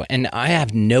ago, and I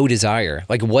have no desire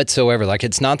whatsoever.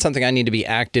 It's not something I need to be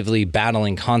actively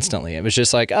battling constantly. It was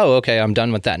just like, oh, okay, I'm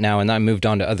done with that now, and I moved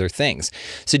on to other things.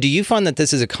 So do you find that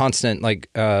this is a constant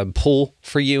pull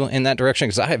for you in that direction?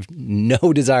 Because I have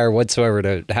no desire whatsoever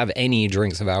to have any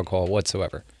drinks of alcohol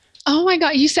whatsoever. Oh my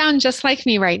God, you sound just like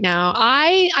me right now.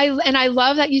 I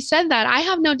love that you said that. I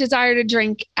have no desire to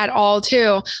drink at all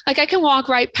too. I can walk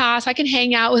right past, I can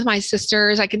hang out with my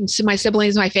sisters, my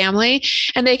siblings, my family,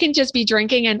 and they can just be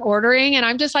drinking and ordering. And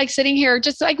I'm just sitting here,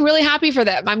 just really happy for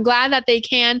them. I'm glad that they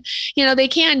can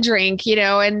drink,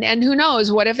 and who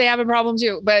knows, what if they have a problem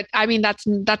too? But I mean, that's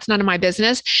none of my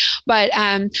business. But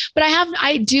I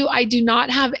do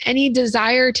not have any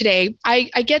desire today.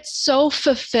 I get so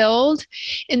fulfilled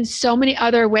in so many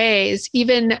other ways,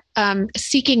 even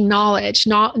seeking knowledge,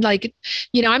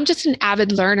 I'm just an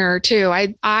avid learner too.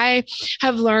 I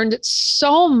have learned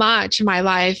so much in my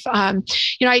life.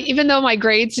 Even though my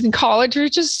grades in college were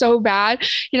just so bad,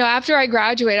 after I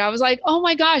graduated, I was like, oh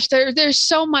my gosh, there's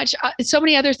so much, so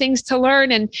many other things to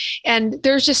learn. And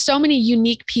there's just so many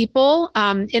unique people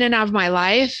in and out of my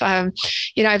life.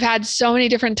 I've had so many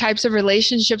different types of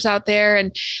relationships out there.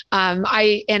 And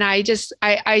I just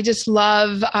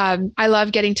love, I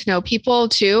love getting to know people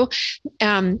too.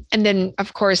 And then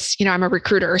of course, I'm a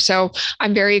recruiter, so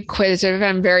I'm very inquisitive.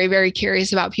 I'm very, very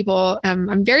curious about people.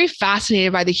 I'm very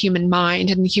fascinated by the human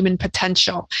mind and the human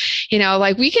potential.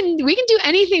 We can do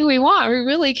anything we want. We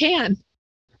really can.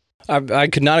 I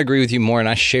could not agree with you more, and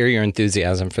I share your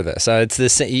enthusiasm for this. It's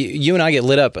this. You and I get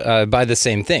lit up by the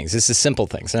same things. This is simple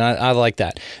things, and I like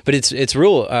that. But it's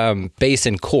real base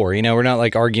and core. We're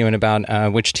not arguing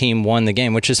about which team won the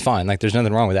game, which is fine. There's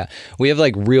nothing wrong with that. We have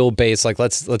real base.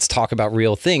 Let's talk about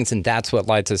real things, and that's what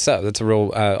lights us up. That's a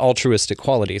real altruistic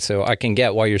quality. So I can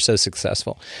get why you're so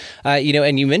successful.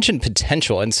 And you mentioned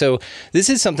potential, and so this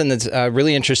is something that's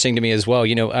really interesting to me as well.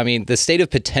 The state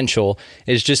of potential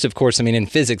is just, of course, in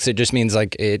physics, it just means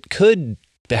it could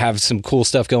have some cool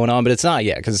stuff going on, but it's not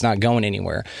yet because it's not going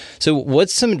anywhere. So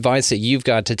what's some advice that you've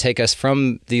got to take us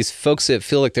from these folks that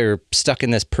feel like they're stuck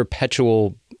in this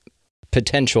perpetual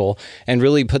potential and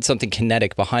really put something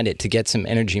kinetic behind it to get some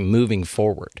energy moving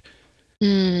forward?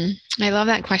 I love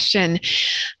that question.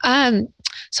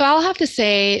 So I'll have to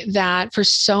say that for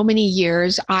so many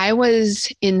years, I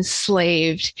was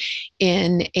enslaved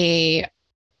in a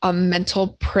mental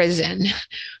prison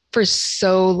for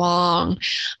so long.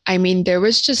 There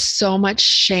was just so much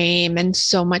shame and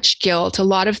so much guilt. A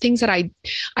lot of things that I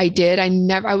did,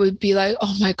 I would be like,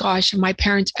 oh my gosh, if my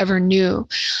parents ever knew,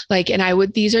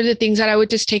 these are the things that I would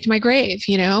just take to my grave.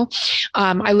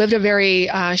 I lived a very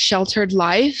sheltered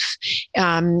life.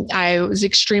 I was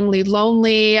extremely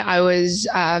lonely. I was,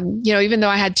 even though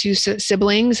I had two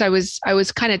siblings, I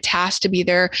was kind of tasked to be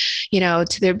their,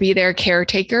 be their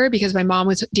caretaker because my mom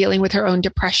was dealing with her own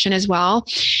depression as well.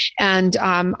 And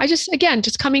I just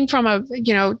coming from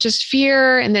just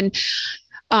fear. And then,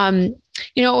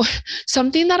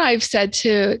 something that I've said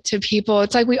to people,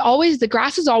 it's the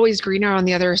grass is always greener on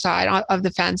the other side of the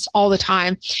fence all the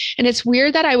time. And it's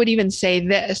weird that I would even say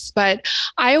this, but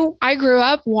I grew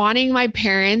up wanting my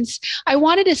parents. I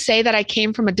wanted to say that I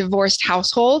came from a divorced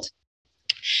household.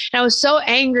 And I was so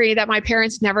angry that my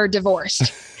parents never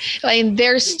divorced.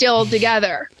 They're still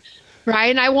together.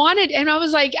 Right. And I would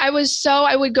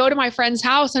go to my friend's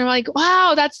house and I'm like,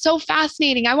 wow, that's so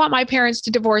fascinating. I want my parents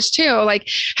to divorce too.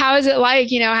 How is it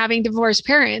having divorced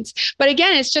parents? But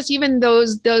again, it's just even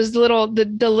those little,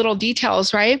 the little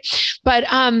details. Right. But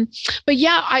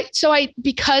yeah,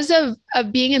 because of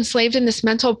being enslaved in this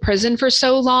mental prison for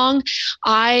so long,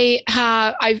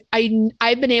 I've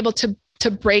been able to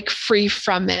to break free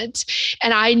from it.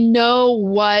 And I know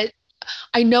what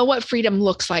freedom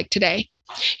looks like today.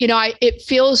 It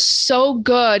feels so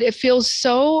good. It feels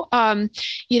so, I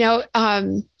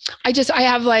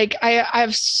have like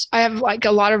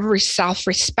a lot of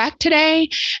self-respect today.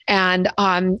 And,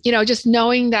 just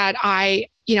knowing that I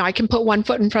can put one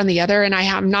foot in front of the other, and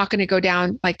I'm not going to go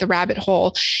down like the rabbit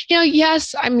hole.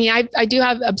 Yes, I do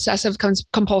have obsessive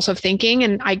compulsive thinking,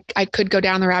 and I could go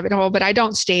down the rabbit hole, but I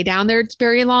don't stay down there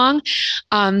very long.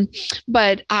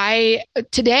 But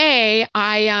today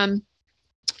I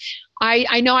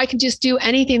know I can just do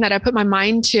anything that I put my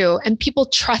mind to, and people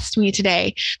trust me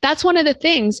today. That's one of the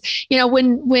things,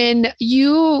 when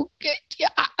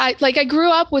I grew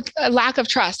up with a lack of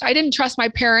trust. I didn't trust my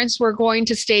parents were going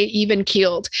to stay even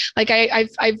keeled. Like I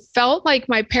felt like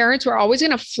my parents were always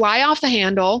going to fly off the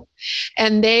handle,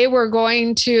 and I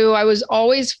was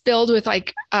always filled with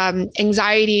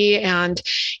anxiety and,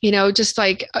 just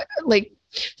like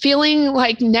feeling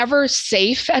like never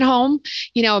safe at home,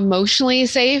 emotionally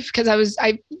safe. Cause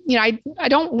I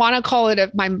don't want to call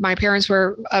it my parents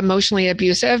were emotionally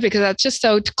abusive, because that's just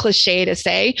so cliche to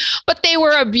say, but they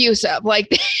were abusive. Like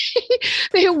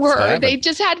they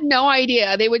just had no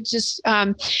idea. They would just,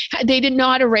 they didn't know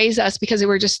how to raise us because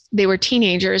they were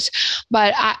teenagers,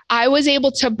 but I was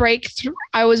able to break through.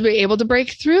 I was able to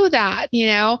break through that,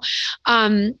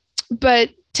 but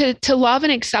to love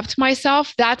and accept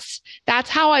myself, that's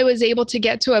how I was able to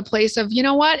get to a place of,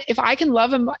 what, if I can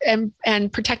love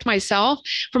and protect myself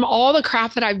from all the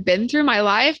crap that I've been through my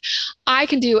life, I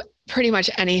can do pretty much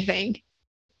anything.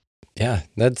 Yeah,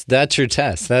 that's your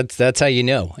test. That's how you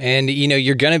know. And,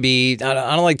 you're going to be, I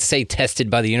don't like to say tested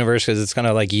by the universe, because it's kind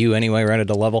of like you anyway, right at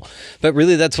a level. But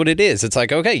really, that's what it is. It's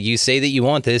like, okay, you say that you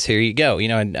want this, here you go.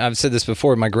 And I've said this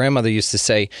before. My grandmother used to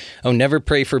say, oh, never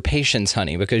pray for patience,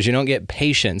 honey, because you don't get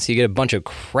patience. You get a bunch of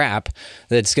crap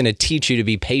that's going to teach you to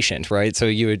be patient, right? So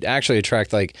you would actually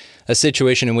attract like a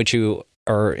situation in which you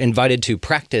are invited to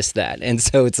practice that. And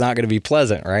so it's not going to be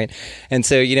pleasant, right? And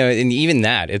so, and even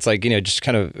that, it's like, just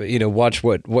kind of, watch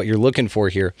what you're looking for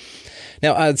here.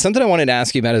 Now, something I wanted to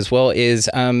ask you about as well is,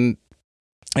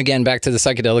 again, back to the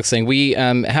psychedelics thing. We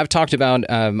have talked about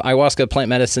ayahuasca, plant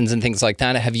medicines, and things like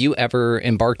that. Have you ever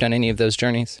embarked on any of those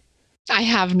journeys? I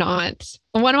have not.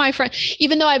 One of my friends,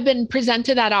 even though I've been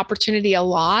presented that opportunity a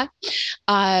lot,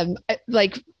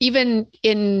 like even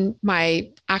in my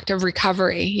active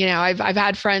recovery, I've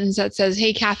had friends that says,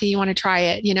 hey, Cathy, you want to try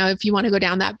it? If you want to go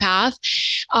down that path.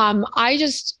 I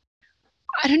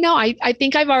don't know. I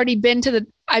think I've already been to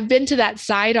that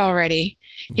side already.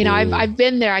 I've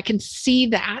been there. I can see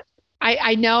that.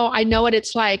 I know what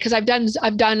it's like, because I've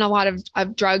done a lot of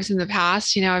drugs in the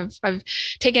past. I've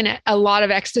taken a lot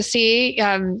of ecstasy,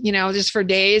 just for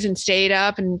days, and stayed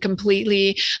up and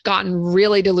completely gotten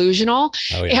really delusional.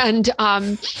 Oh, yeah.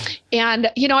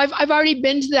 And I've already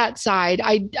been to that side.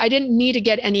 I didn't need to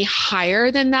get any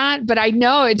higher than that, but I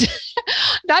know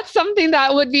that's something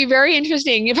that would be very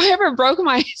interesting. If I ever broke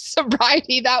my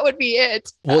sobriety, that would be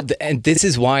it. Well, and this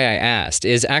is why I asked,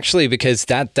 is actually because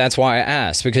that's why I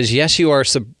asked, because yes, you are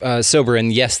sober,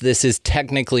 and yes, this is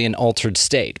technically an altered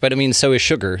state, but I mean, so is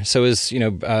sugar, so is,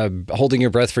 holding your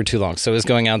breath for too long, so is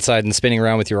going outside and spinning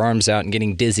around with your arms out and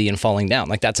getting dizzy and falling down.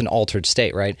 Like, that's an altered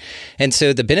state, right? And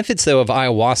so the benefits, though, of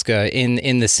ayahuasca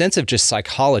in the sense of just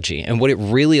psychology and what it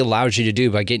really allows you to do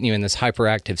by getting you in this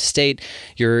hyperactive state,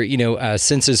 your,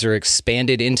 senses are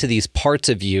expanded into these parts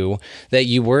of you that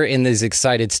you were in these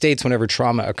excited states whenever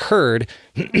trauma occurred,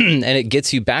 and it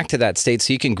gets you back to that state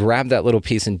so you can grab that little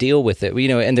piece and deal with it,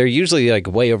 and they're usually like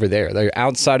way over there. They're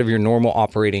outside of your normal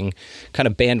operating kind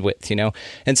of bandwidth,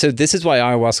 and so this is why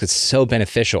ayahuasca is so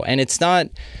beneficial. And it's not,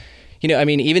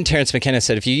 even Terrence McKenna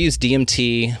said, if you use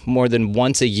DMT more than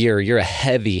once a year, you're a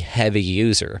heavy, heavy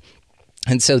user.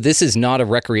 And so this is not a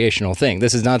recreational thing.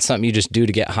 This is not something you just do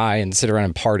to get high and sit around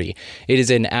and party. It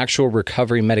is an actual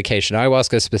recovery medication.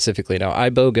 Ayahuasca specifically. Now,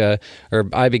 iboga, or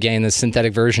ibogaine, the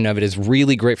synthetic version of it, is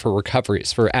really great for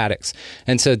recoveries, for addicts.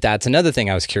 And so that's another thing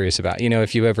I was curious about.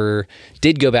 If you ever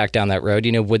did go back down that road,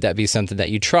 would that be something that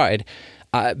you tried?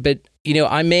 But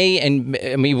I may, and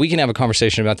I mean, we can have a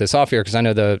conversation about this off here, because I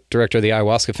know the director of the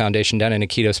Ayahuasca Foundation down in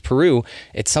Iquitos, Peru.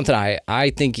 It's something I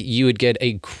think you would get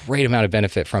a great amount of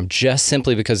benefit from, just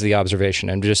simply because of the observation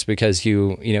and just because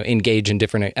you engage in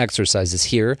different exercises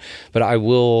here. But I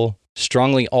will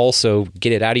strongly also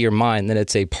get it out of your mind that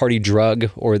it's a party drug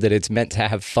or that it's meant to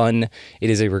have fun. It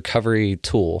is a recovery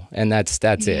tool, and that's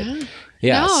it.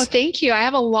 Yes. No, thank you. I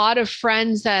have a lot of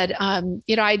friends that,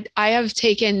 I have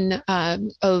taken a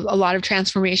lot of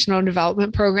transformational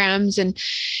development programs, and,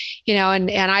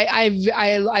 and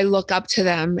I look up to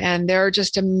them, and they're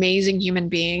just amazing human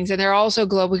beings, and they're also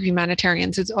global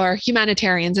humanitarians as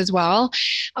well,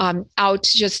 out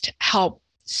to just help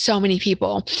so many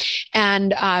people.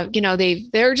 And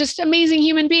they're just amazing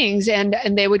human beings, and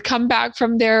they would come back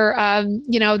from their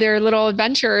their little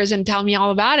adventures and tell me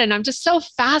all about it, and I'm just so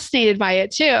fascinated by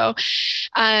it too.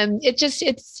 I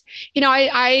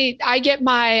get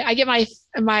my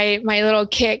little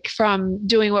kick from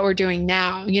doing what we're doing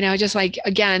now, just like,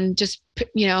 again, just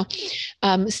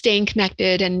staying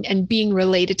connected and being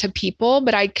related to people.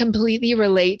 But I completely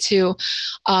relate to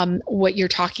what you're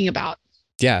talking about.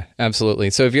 Yeah, absolutely.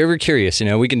 So if you're ever curious,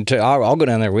 we can, I'll go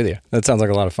down there with you. That sounds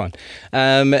like a lot of fun.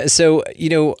 So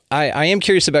I am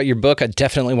curious about your book. I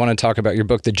definitely want to talk about your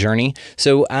book, The Journey.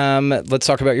 So let's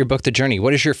talk about your book, The Journey.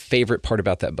 What is your favorite part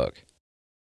about that book?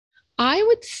 I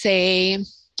would say,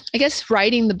 I guess,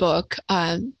 writing the book,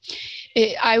 I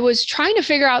was trying to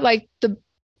figure out like the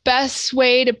best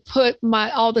way to put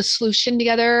all the solution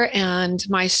together and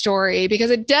my story,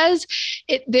 because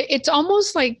it's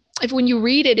almost like, if when you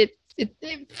read it,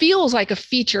 it feels like a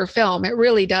feature film. It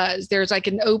really does. There's like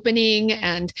an opening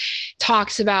and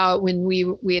talks about when we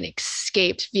had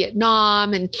escaped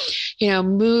Vietnam and,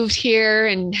 moved here,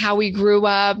 and how we grew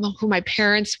up, who my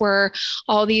parents were,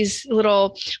 all these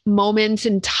little moments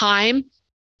in time.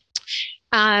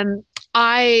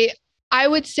 I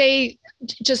would say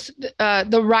just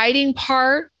the writing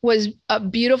part was a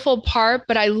beautiful part,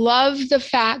 but I love the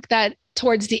fact that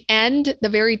towards the end, the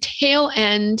very tail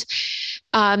end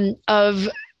of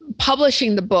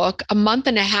publishing the book, a month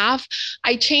and a half,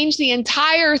 I changed the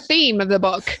entire theme of the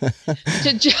book. Why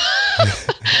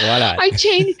not? I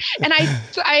changed, and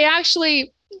I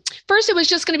actually, first it was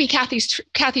just going to be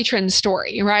Cathy Trin's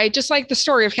story, right? Just like the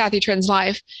story of Cathy Trin's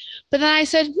life. But then I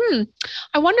said,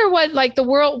 I wonder what, like, the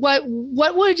world,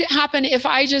 what would happen if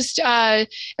I just,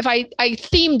 if I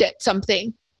themed it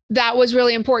something that was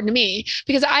really important to me.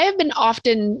 Because I have been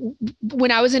often,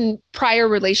 when I was in prior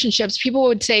relationships, people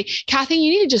would say, Cathy, you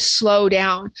need to just slow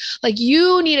down. Like,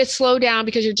 you need to slow down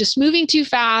because you're just moving too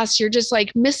fast. You're just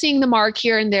like missing the mark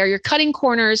here and there. You're cutting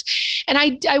corners. And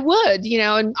I would,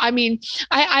 and I mean,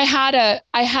 I had a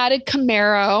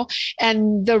Camaro,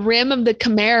 and the rim of the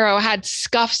Camaro had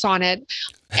scuffs on it.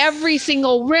 Every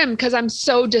single rim, because I'm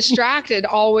so distracted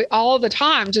all the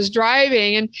time, just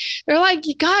driving. And they're like,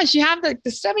 gosh, you have like the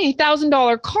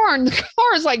 $70,000 car, and the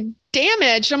car is like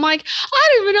damaged. I'm like, I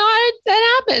don't even know how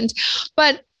that happened.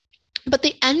 But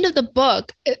the end of the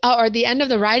book, or the end of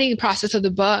the writing process of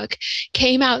the book,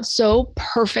 came out so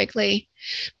perfectly,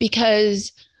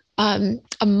 because a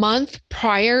month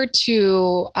prior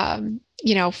to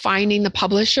finding the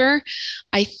publisher,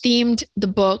 I themed the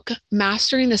book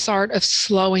Mastering this Art of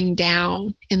Slowing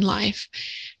Down in Life.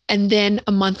 And then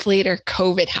a month later,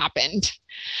 COVID happened.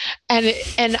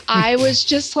 And I was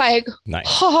just like, nice.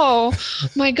 Oh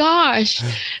my gosh,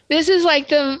 this is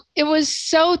like it was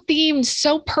so themed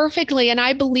so perfectly. And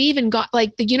I believe in God,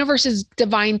 like the universe's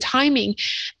divine timing.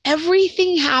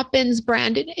 Everything happens,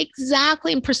 Brandon,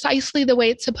 exactly and precisely the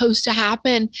way it's supposed to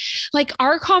happen. Like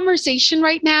our conversation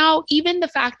right now, even the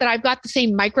fact that I've got the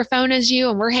same microphone as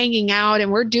you and we're hanging out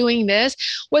and we're doing this,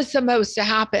 was supposed to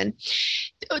happen.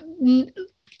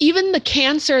 Even the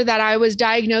cancer that I was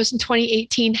diagnosed in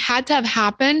 2018 had to have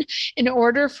happened in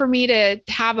order for me to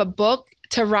have a book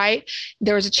to write.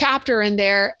 There was a chapter in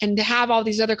there, and to have all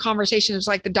these other conversations,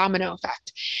 like the domino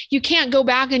effect. You can't go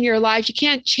back in your life. You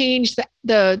can't change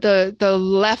the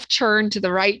left turn to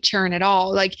the right turn at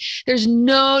all. Like there's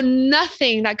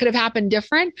nothing that could have happened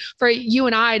different for you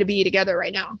and I to be together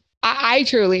right now. I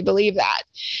truly believe that.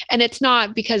 And it's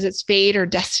not because it's fate or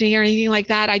destiny or anything like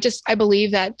that. I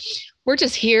believe that we're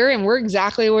just here, and we're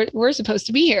exactly where we're supposed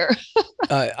to be here.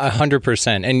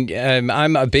 100%. And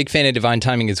I'm a big fan of divine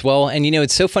timing as well. And,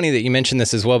 it's so funny that you mentioned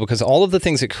this as well, because all of the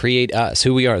things that create us,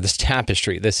 who we are, this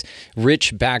tapestry, this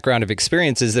rich background of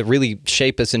experiences that really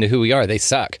shape us into who we are, they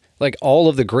suck. Like all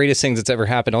of the greatest things that's ever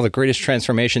happened, all the greatest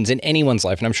transformations in anyone's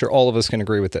life, and I'm sure all of us can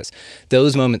agree with this,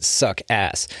 those moments suck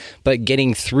ass. But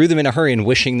getting through them in a hurry and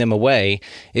wishing them away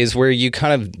is where you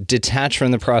kind of detach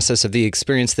from the process of the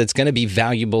experience that's going to be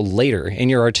valuable later in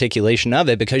your articulation of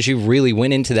it, because you really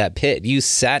went into that pit. You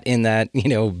sat in that,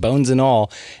 bones and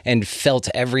all, and felt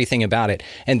everything about it.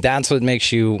 And that's what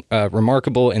makes you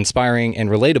remarkable, inspiring, and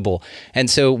relatable. And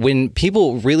so when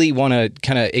people really want to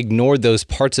kind of ignore those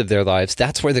parts of their lives,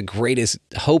 that's where the greatest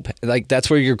hope, like that's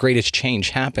where your greatest change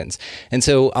happens. And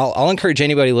so I'll encourage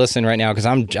anybody listening right now, because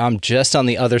I'm just on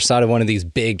the other side of one of these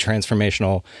big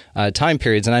transformational time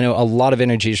periods, and I know a lot of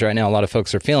energies right now. A lot of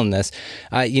folks are feeling this.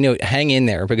 Hang in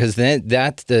there, because then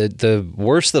the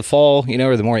worse the fall,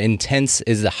 or the more intense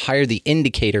is, the higher the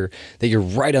indicator that you're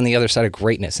right on the other side of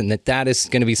greatness, and that is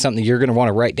going to be something you're going to want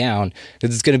to write down,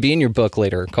 because it's going to be in your book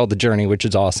later called The Journey, which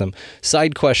is awesome.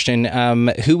 Side question: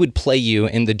 who would play you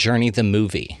in The Journey, the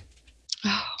movie?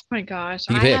 Oh my gosh,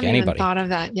 I haven't anybody. even thought of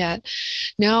that yet.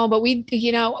 No, but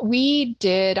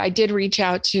I did reach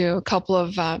out to a couple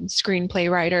of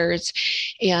screenplay writers,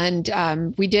 and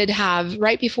we did have,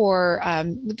 right before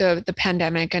the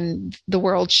pandemic and the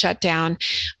world shut down,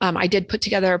 I did put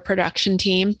together a production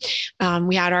team.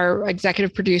 We had our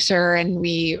executive producer, and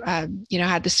we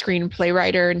had the screenplay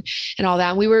writer and all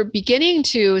that. We were beginning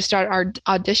to start our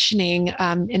auditioning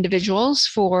individuals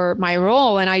for my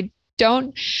role, and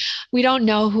we don't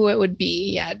know who it would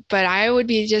be yet, but I would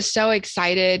be just so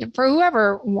excited for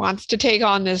whoever wants to take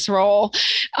on this role.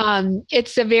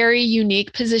 It's a very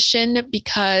unique position,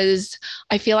 because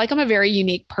I feel like I'm a very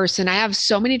unique person. I have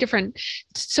so many different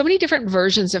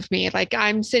versions of me. Like,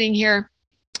 I'm sitting here,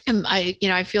 and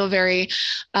I feel very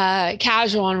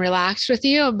casual and relaxed with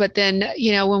you, but then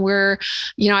when we're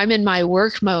I'm in my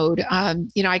work mode,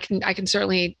 I can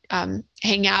certainly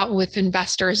hang out with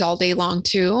investors all day long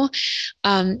too,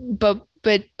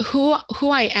 but who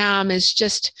I am is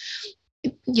just,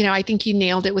 I think you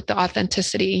nailed it with the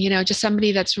authenticity, just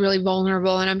somebody that's really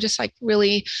vulnerable, and I'm just like,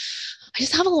 really, I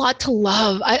just have a lot to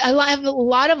love. I have a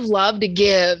lot of love to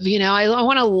give. I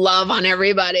want to love on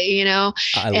everybody. I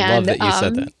love that you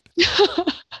said that.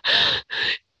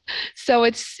 So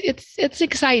it's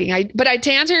exciting. But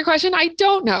to answer your question, I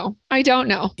don't know.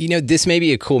 This may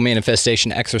be a cool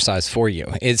manifestation exercise for you,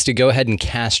 is to go ahead and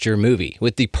cast your movie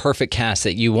with the perfect cast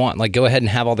that you want. Like, go ahead and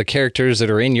have all the characters that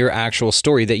are in your actual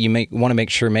story that you want to make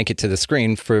sure make it to the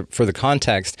screen for the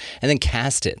context, and then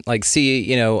cast it. Like,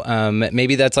 see,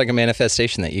 maybe that's like a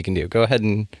manifestation that you can do. Go ahead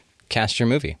and cast your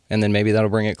movie, and then maybe that'll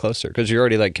bring it closer, because you're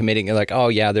already like committing. You're like, oh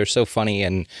yeah, they're so funny,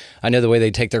 and I know the way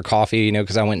they take their coffee,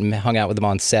 because I went and hung out with them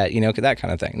on set, that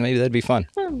kind of thing. Maybe that'd be fun.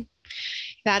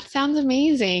 That sounds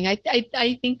amazing. I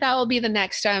think that will be the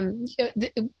next,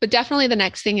 but definitely the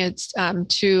next thing is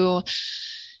to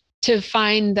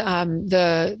find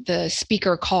the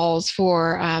speaker calls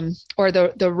for or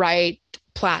the right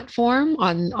platform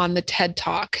on the TED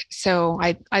Talk. So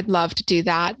I'd love to do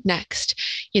that next,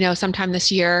 sometime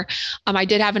this year. I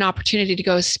did have an opportunity to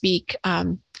go speak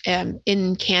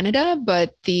in Canada,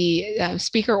 but the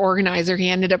speaker organizer, he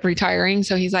ended up retiring.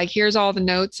 So he's like, here's all the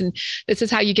notes, and this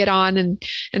is how you get on, and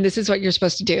this is what you're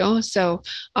supposed to do. So,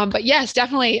 but yes,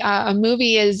 definitely a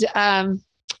movie is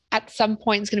at some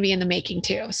point is going to be in the making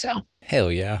too. So.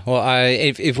 Hell yeah. Well,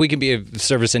 if we can be of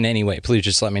service in any way, please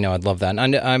just let me know. I'd love that.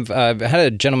 And I've had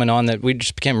a gentleman on that we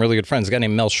just became really good friends, a guy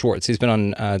named Mel Schwartz. He's been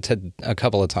on TED a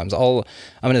couple of times. I'm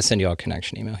going to send you all a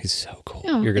connection email. He's so cool.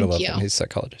 Oh, you're going to love him. He's a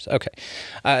psychologist.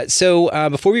 Okay. So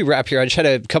before we wrap here, I just had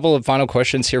a couple of final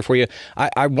questions here for you.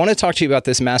 I want to talk to you about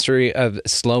this mastery of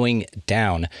slowing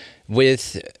down.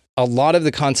 With a lot of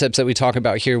the concepts that we talk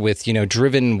about here with,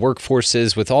 driven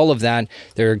workforces, with all of that,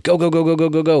 they're go, go, go, go, go,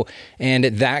 go, go. And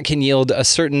that can yield a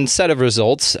certain set of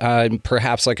results,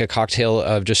 perhaps like a cocktail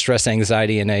of just stress,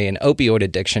 anxiety, and an opioid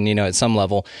addiction, at some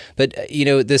level. But,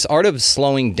 this art of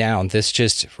slowing down, this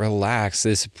just relax,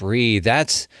 this breathe,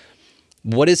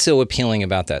 what is so appealing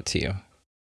about that to you?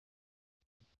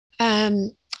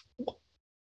 And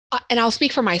I'll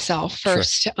speak for myself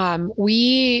first. Sure.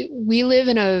 We live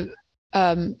in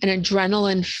an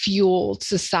adrenaline fueled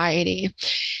society.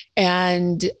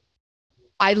 And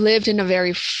I lived in a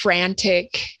very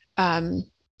frantic,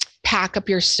 pack up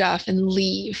your stuff and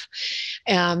leave.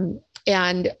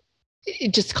 And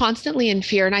just constantly in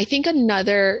fear. And I think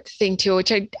another thing too,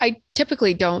 which I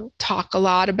typically don't talk a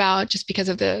lot about, just because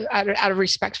of out of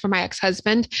respect for my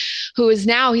ex-husband, who is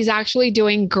now, he's actually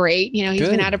doing great. He's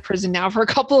Good. been out of prison now for a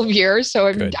couple of years. So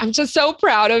I'm just so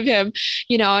proud of him,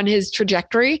 and his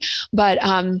trajectory. But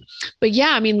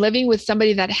yeah, living with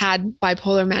somebody that had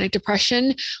bipolar manic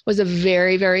depression was a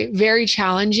very, very, very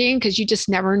challenging, because you just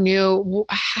never knew,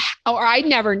 or I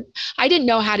didn't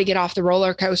know how to get off the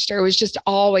roller coaster. It was just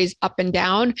always up and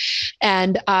down.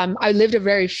 And I lived a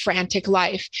very frantic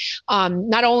life.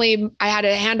 Not only I had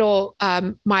to handle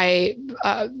my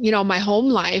home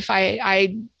life,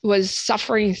 I was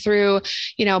suffering through,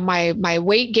 my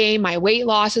weight gain, my weight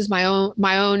losses, my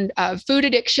own food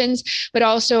addictions, but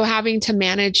also having to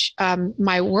manage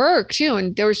my work too.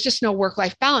 And there was just no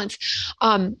work-life balance.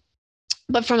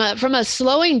 but from a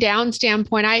slowing down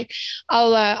standpoint,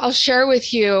 I'll share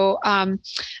with you.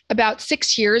 About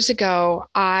 6 years ago,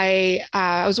 I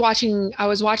was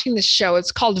watching this show.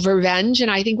 It's called Revenge, and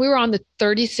I think we were on the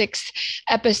 36th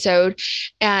episode.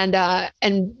 And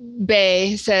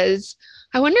Bay says,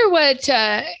 "I wonder what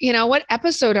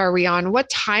episode are we on? What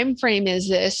time frame is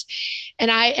this?" And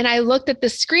I looked at the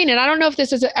screen, and I don't know if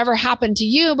this has ever happened to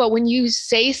you, but when you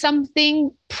say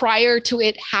something prior to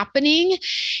it happening,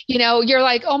 you're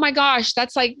like, "Oh my gosh,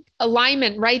 that's like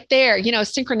alignment right there,"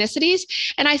 synchronicities.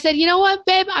 And I said, "You know what,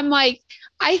 babe?" I'm like,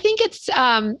 I think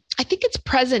it's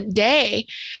present day."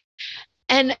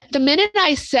 And the minute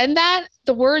I said that,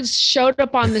 the words showed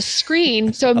up on the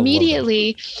screen. So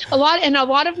immediately, a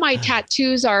lot of my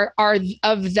tattoos are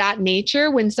of that nature.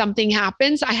 When something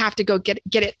happens, I have to go get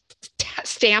it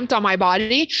stamped on my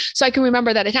body so I can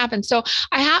remember that it happened. So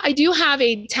I do have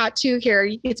a tattoo here.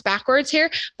 It's backwards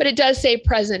here, but it does say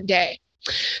present day.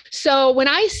 So when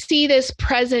I see this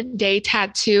present day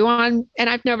tattoo on, and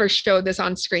I've never showed this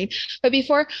on screen but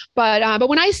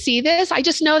when I see this, I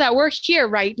just know that we're here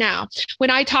right now. When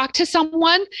I talk to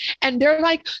someone and they're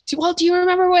like, "Well, do you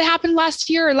remember what happened last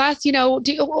year or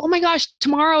oh my gosh,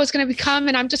 tomorrow is going to come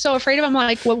and I'm just so afraid of it." I'm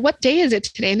like, "Well, what day is it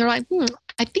today?" And they're like,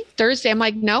 "I think Thursday." I'm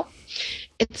like, "No,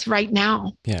 it's right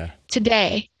now." Yeah.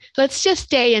 Today. Let's just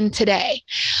stay in today.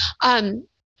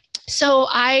 So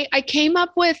I came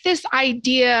up with this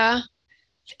idea,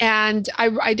 and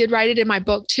I did write it in my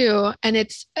book too. And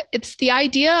it's the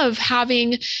idea of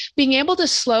being able to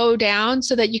slow down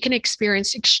so that you can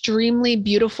experience extremely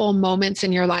beautiful moments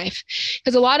in your life.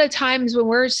 Because a lot of times when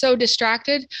we're so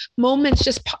distracted, moments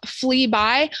just fly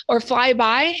by,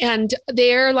 and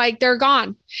they're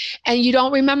gone and you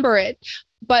don't remember it,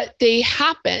 but they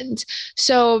happened.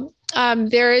 So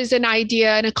there is an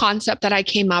idea and a concept that I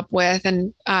came up with,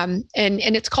 and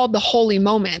it's called the holy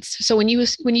moments. So when you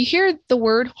hear the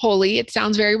word holy, it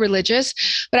sounds very religious,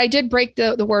 but I did break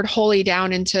the word holy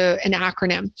down into an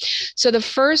acronym. So the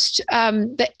first,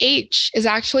 the H is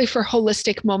actually for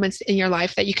holistic moments in your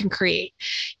life that you can create.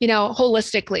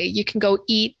 Holistically, you can go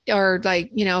eat or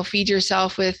feed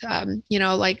yourself with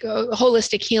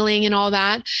holistic healing and all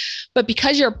that. But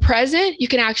because you're present, you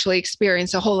can actually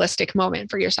experience a holistic moment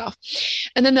for yourself.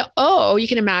 And then the O, you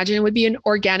can imagine, would be an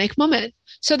organic moment.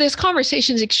 So this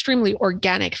conversation is extremely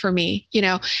organic for me,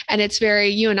 and it's very,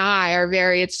 you and I are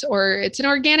very, it's an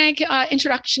organic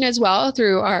introduction as well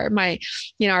through our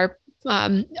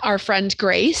friend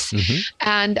Grace. Mm-hmm.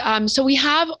 And so we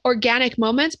have organic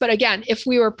moments, but again, if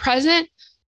we were present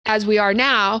as we are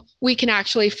now, we can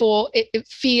actually feel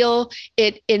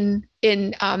it in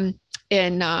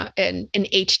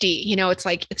HD, it's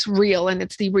like, it's real and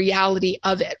it's the reality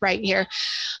of it right here.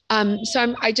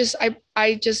 So I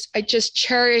just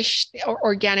cherish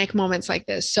organic moments like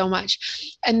this so much.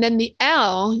 And then the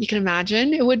L, you can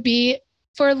imagine, it would be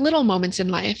for little moments in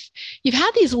life. You've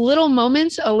had these little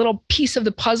moments, a little piece of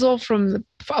the puzzle from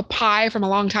a pie from a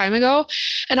long time ago.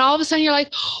 And all of a sudden you're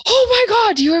like, "Oh my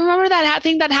God, do you remember that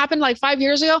thing that happened like 5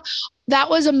 years ago?" That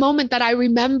was a moment that I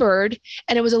remembered,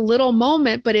 and it was a little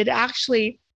moment, but it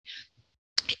actually,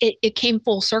 it came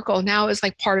full circle. Now it's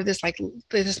like part of this,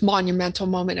 this monumental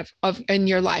moment of in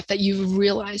your life that you've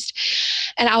realized.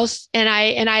 And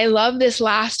I love this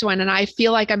last one. And I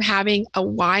feel like I'm having a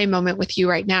why moment with you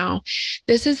right now.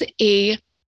 This is a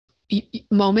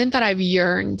moment that I've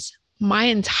yearned my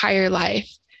entire life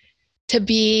to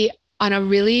be on a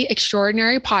really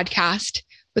extraordinary podcast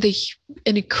with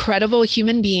an incredible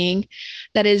human being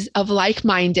that is of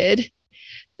like-minded.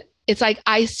 It's like,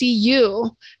 I see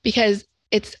you, because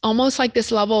it's almost like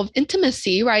this level of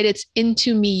intimacy, right? It's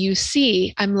into me, you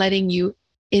see, I'm letting you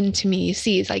into me, you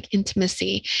see. It's like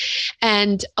intimacy.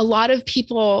 And a lot of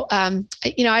people, I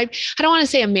don't want to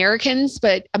say Americans,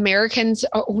 but Americans,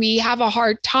 we have a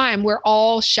hard time. We're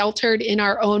all sheltered in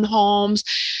our own homes.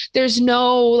 There's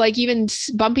no even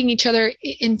bumping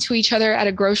into each other at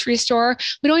a grocery store.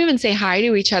 We don't even say hi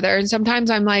to each other. And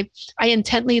sometimes I'm like, I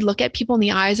intently look at people in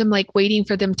the eyes. I'm like waiting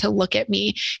for them to look at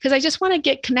me, because I just want to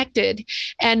get connected.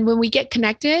 And when we get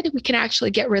connected, we can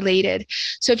actually get related.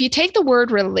 So if you take the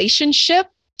word relationship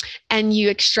and you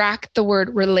extract the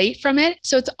word relate from it.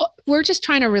 So we're just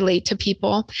trying to relate to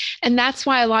people. And that's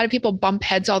why a lot of people bump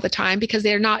heads all the time, because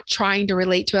they're not trying to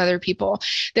relate to other people.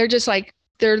 They're just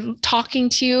they're talking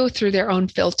to you through their own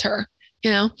filter,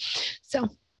 So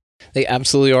They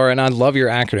absolutely are, and I love your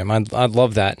acronym. I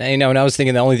love that. And I was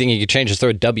thinking the only thing you could change is throw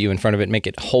a W in front of it and make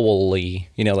it holy,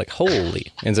 like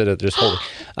holy instead of just holy.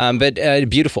 But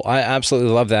beautiful. I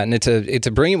absolutely love that, and it's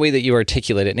a brilliant way that you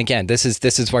articulate it. And again, this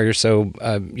is why you're so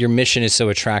your mission is so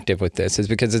attractive with this, is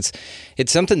because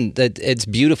it's something that it's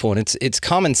beautiful and it's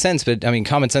common sense. But I mean,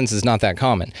 common sense is not that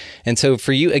common. And so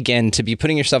for you again to be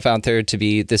putting yourself out there, to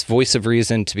be this voice of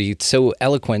reason, to be so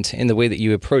eloquent in the way that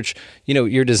you approach,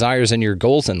 your desires and your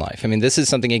goals in life. I mean, this is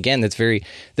something, again, that's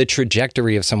the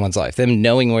trajectory of someone's life, them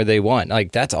knowing where they want.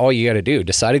 Like, that's all you got to do.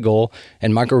 Decide a goal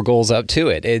and micro goals up to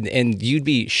it. And you'd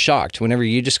be shocked whenever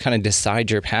you just kind of decide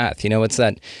your path. It's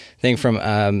that thing from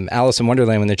Alice in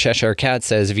Wonderland when the Cheshire Cat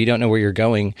says, if you don't know where you're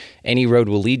going, any road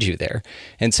will lead you there.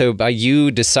 And so by you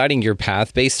deciding your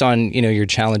path based on, your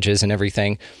challenges and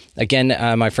everything, again,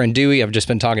 my friend Dewey, I've just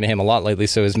been talking to him a lot lately,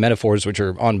 so his metaphors, which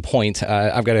are on point,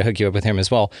 I've got to hook you up with him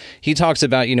as well. He talks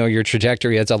about, your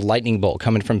trajectory as a lightning bolt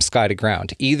coming from sky to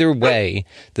ground. Either way,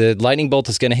 the lightning bolt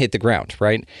is going to hit the ground,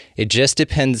 right? It just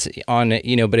depends on,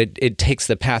 but it takes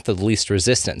the path of least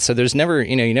resistance. So there's never,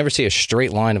 you never see a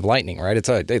straight line of lightning, right? It's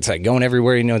like going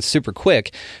everywhere, it's super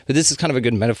quick, but this is kind of a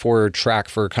good metaphor track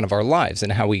for kind of our lives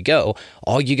and how we go.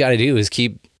 All you got to do is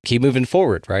keep moving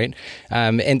forward, right?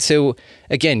 And so,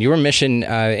 again, your mission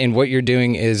and what you're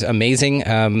doing is amazing.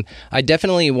 I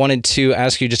definitely wanted to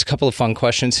ask you just a couple of fun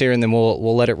questions here, and then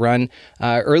we'll let it run.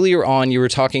 Earlier on, you were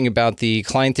talking about the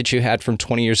client that you had from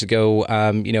 20 years ago,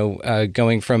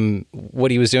 going from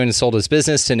what he was doing and sold his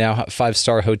business to now a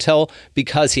 5-star hotel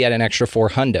because he had an extra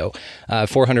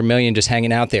 $400 million just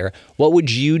hanging out there. What would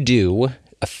you do?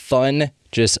 A fun,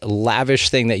 just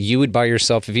lavish thing that you would buy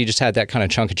yourself if you just had that kind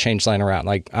of chunk of change lying around,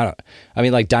 like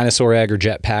like dinosaur egg or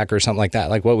jetpack or something like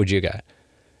that. Like, what would you get?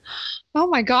 Oh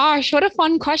my gosh, what a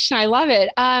fun question! I love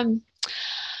it.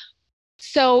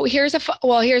 So here's a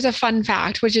fun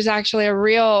fact, which is actually a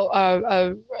real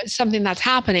something that's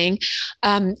happening.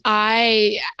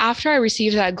 After I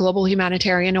received that Global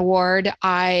Humanitarian Award,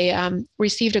 I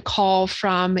received a call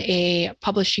from a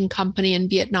publishing company in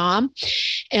Vietnam,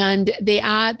 and they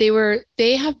have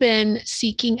been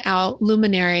seeking out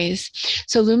luminaries.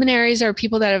 So luminaries are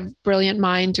people that have brilliant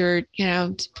minds, or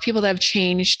people that have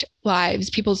changed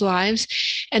people's lives,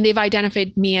 and they've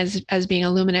identified me as being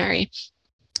a luminary.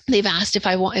 They've asked if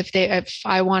I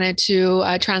wanted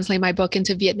to translate my book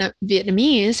into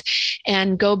Vietnamese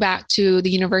and go back to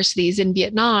the universities in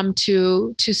Vietnam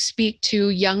to speak to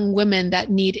young women that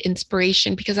need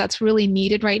inspiration, because that's really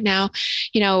needed right now.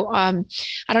 I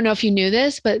don't know if you knew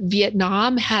this, but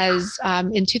Vietnam has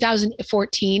in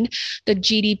 2014 the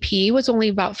GDP was only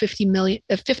about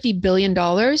 $50 billion,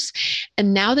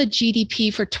 and now the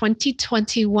GDP for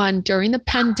 2021 during the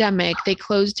pandemic, they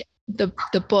closed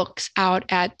the books out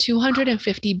at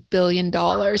 $250 billion.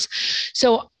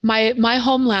 So my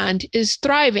homeland is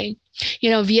thriving.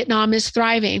 Vietnam is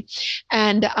thriving.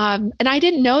 And I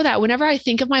didn't know that. Whenever I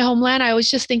think of my homeland, I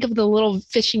always just think of the little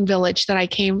fishing village that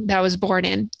I was born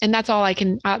in. And that's all I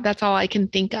can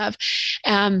think of.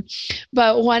 But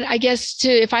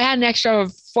if I had an extra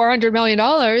 $400 million,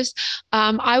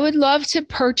 I would love to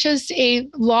purchase a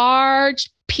large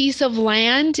piece of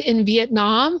land in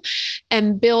Vietnam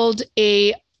and build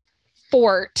a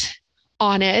fort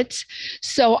on it.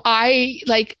 So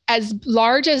as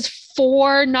large as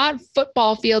 4, not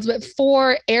football fields, but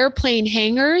 4 airplane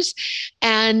hangars,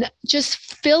 and just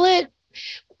fill it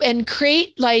and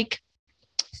create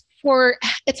for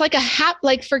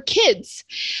kids,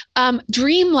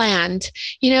 dreamland,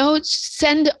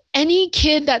 send any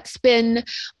kid that's been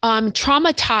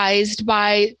traumatized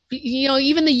by,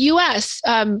 even the US,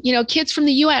 kids from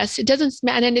the US, it doesn't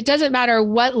matter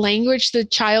what language the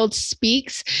child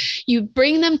speaks, you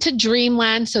bring them to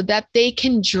dreamland so that they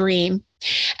can dream.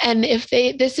 And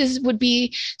would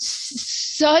be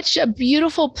such a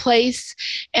beautiful place,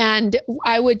 and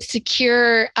I would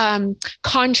secure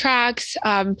contracts.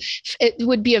 It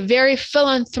would be a very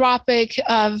philanthropic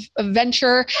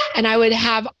venture, and I would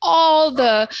have all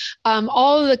the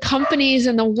companies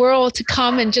in the world to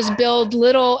come and just build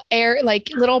little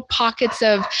pockets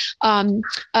of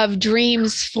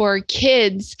dreams for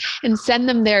kids and send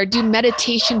them there, do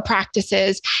meditation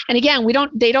practices. And again,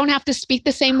 they don't have to speak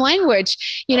the same language.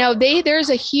 There's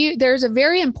a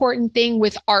very important thing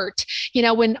with art.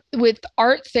 With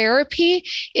art therapy,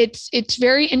 it's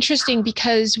very interesting,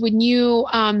 because when you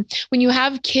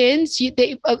have kids,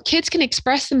 kids can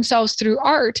express themselves through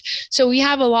art. So we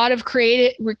have a lot of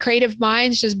creative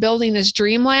minds just building this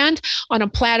dreamland on a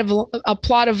plot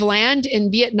of land in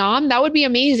Vietnam. That would be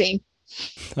amazing.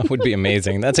 That would be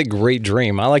amazing. That's a great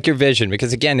dream. I like your vision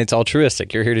because, again, it's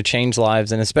altruistic. You're here to change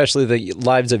lives, and especially the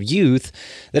lives of youth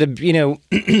that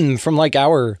have, from like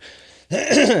our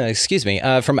excuse me,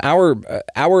 from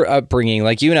our upbringing,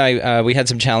 like you and I, we had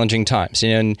some challenging times,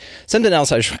 and something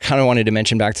else I kind of wanted to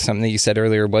mention back to something that you said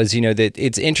earlier was, that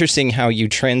it's interesting how you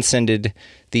transcended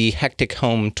the hectic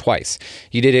home twice.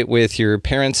 You did it with your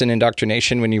parents and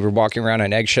indoctrination when you were walking around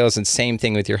on eggshells, and same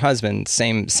thing with your husband,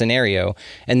 same scenario.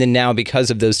 And then now,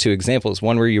 because of those two examples,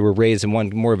 one where you were raised and one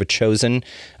more of a chosen,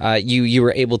 you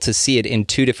were able to see it in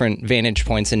two different vantage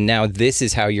points. And now this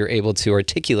is how you're able to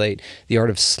articulate the art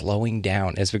of slowing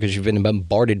down, is because you've been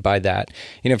bombarded by that,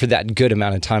 for that good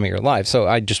amount of time of your life. So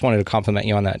I just wanted to compliment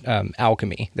you on that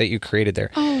alchemy that you created there.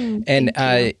 Oh, and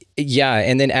yeah,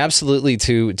 and then absolutely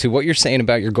to what you're saying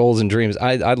about your goals and dreams.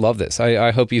 I love this.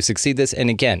 I hope you succeed this. And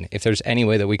again, if there's any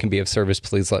way that we can be of service,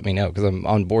 please let me know, because I'm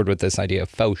on board with this idea.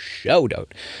 Faux show.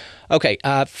 Okay,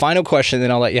 final question,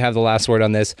 then I'll let you have the last word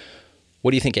on this.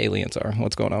 What do you think aliens are?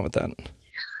 What's going on with that?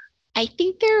 I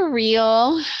think they're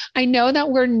real. I know that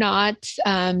we're not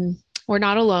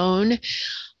alone.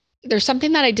 There's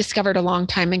something that I discovered a long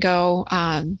time ago.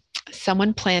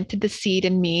 Someone planted the seed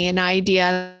in me, an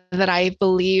idea that I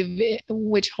believe,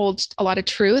 which holds a lot of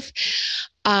truth.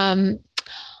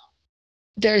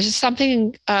 There's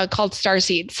something called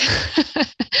starseeds.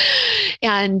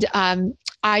 And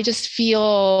I just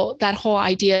feel that whole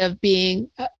idea of being,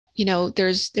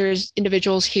 there's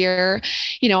individuals here,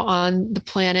 on the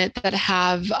planet that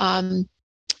have,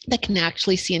 that can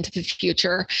actually see into the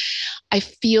future. I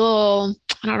feel,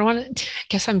 I don't want to, I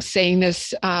guess I'm saying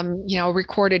this,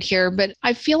 recorded here, but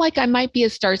I feel like I might be a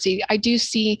starseed. I do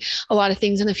see a lot of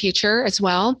things in the future as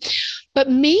well, but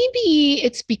maybe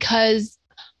it's because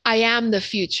I am the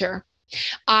future.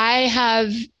 I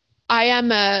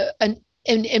am an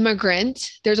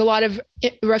immigrant. There's a lot of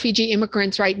refugee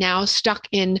immigrants right now stuck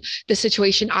in the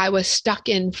situation I was stuck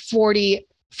in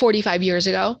 45 years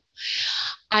ago.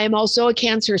 I am also a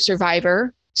cancer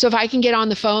survivor. So if I can get on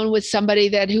the phone with somebody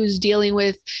who's dealing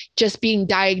with just being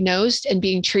diagnosed and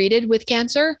being treated with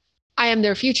cancer, I am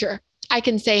their future. I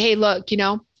can say, hey, look,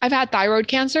 I've had thyroid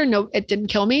cancer. No, it didn't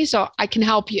kill me. So I can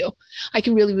help you. I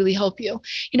can really, really help you.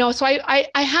 So I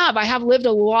have lived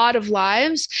a lot of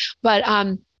lives, but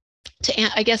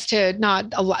to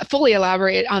not fully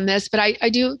elaborate on this, but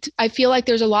I feel like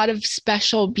there's a lot of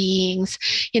special beings,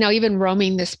 even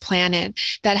roaming this planet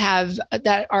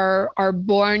that are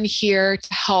born here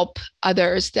to help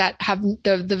others, that have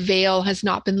the veil has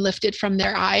not been lifted from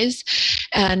their eyes.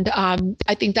 And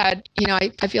I think that,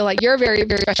 I feel like you're very,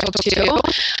 very special too.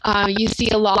 You see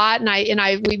a lot,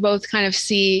 and we both kind of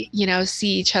see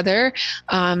each other.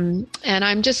 And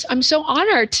I'm so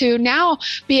honored to now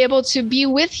be able to be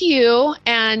with you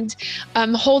and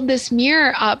hold this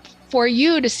mirror up for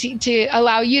you to see, to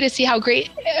allow you to see how great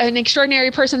an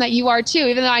extraordinary person that you are too,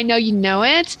 even though I know you know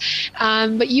it.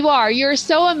 But you're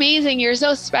so amazing. You're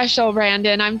so special,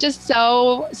 Brandon. I'm just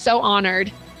so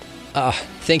honored.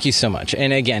 Thank you so much.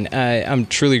 And again, I'm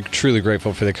truly, truly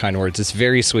grateful for the kind words. It's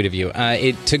very sweet of you.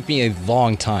 It took me a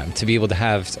long time to be able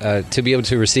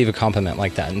to receive a compliment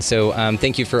like that. And so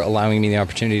thank you for allowing me the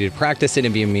opportunity to practice it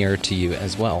and be a mirror to you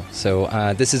as well. So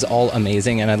this is all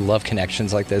amazing, and I love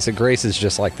connections like this. Grace is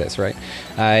just like this, right?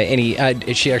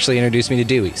 She actually introduced me to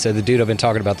Dewey. So the dude I've been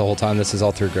talking about the whole time, this is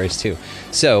all through Grace too.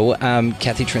 So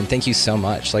Cathy Trinh, thank you so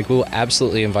much. We'll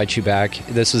absolutely invite you back.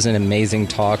 This was an amazing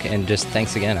talk, and just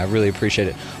thanks again. I really appreciate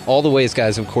it. All the ways,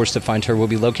 guys, of course, to find her will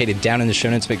be located down in the show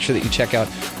notes. Make sure that you check out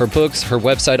her books, her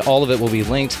website. All of it will be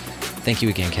linked. Thank you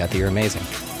again, Cathy. You're amazing.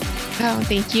 Oh,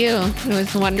 thank you. It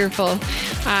was wonderful.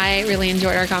 I really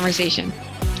enjoyed our conversation.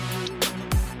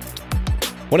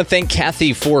 I want to thank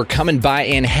Cathy for coming by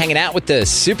and hanging out with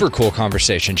this super cool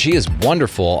conversation. She is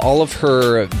wonderful. All of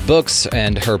her books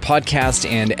and her podcast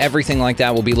and everything like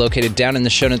that will be located down in the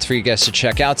show notes for you guys to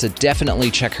check out. So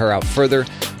definitely check her out further.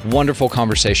 Wonderful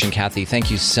conversation, Cathy.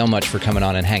 Thank you so much for coming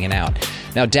on and hanging out.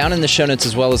 Now, down in the show notes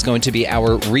as well is going to be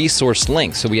our resource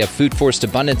link. So we have Food Forced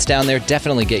Abundance down there.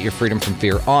 Definitely get your Freedom from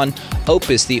Fear on.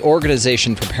 Opus, the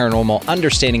Organization for Paranormal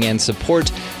Understanding and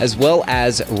Support, as well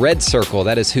as Red Circle.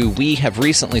 That is who we have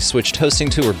recently switched hosting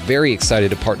to. We're very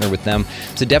excited to partner with them.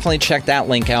 So definitely check that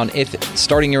link out. If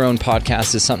starting your own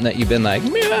podcast is something that you've been like,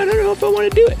 man, I don't know if I want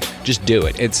to do it, just do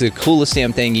it. It's the coolest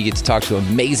damn thing. You get to talk to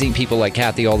amazing people like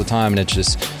Cathy all the time, and it's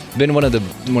just been one of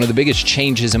the biggest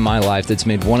changes in my life that's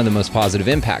made one of the most positive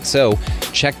impacts. So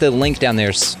check the link down there.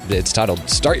 It's titled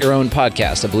Start Your Own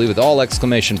Podcast, I believe, with all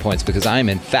exclamation points, because I am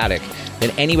emphatic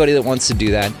that anybody that wants to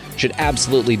do that should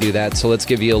absolutely do that. So let's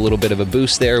give you a little bit of a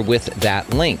boost there with that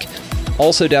link.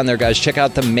 Also down there, guys, check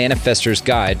out the Manifestor's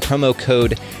Guide, promo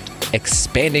code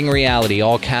Expanding Reality,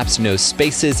 all caps, no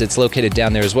spaces. It's located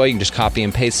down there as well. You can just copy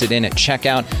and paste it in at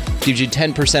checkout. Gives you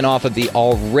 10% off of the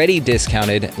already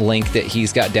discounted link that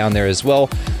he's got down there as well.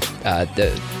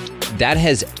 That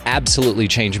has absolutely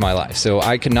changed my life, so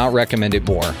I could not recommend it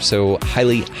more. So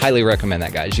highly recommend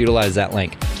that, guys. Utilize that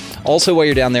link. Also, while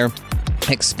you're down there,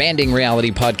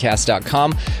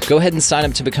 expandingrealitypodcast.com. Go ahead and sign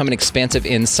up to become an Expansive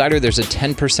Insider. There's a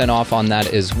 10% off on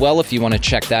that as well if you want to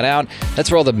check that out. That's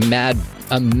where all the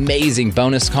amazing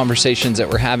bonus conversations that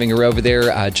we're having are over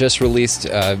there. Just released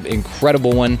an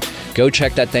incredible one. Go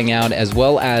check that thing out, as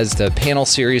well as the panel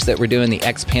series that we're doing, the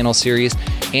X panel series,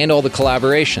 and all the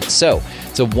collaborations. So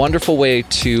it's a wonderful way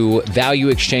to value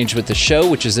exchange with the show,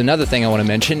 which is another thing I want to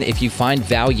mention. If you find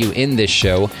value in this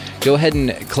show, go ahead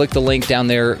and click the link down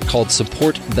there called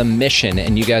Support the Mission,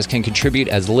 and you guys can contribute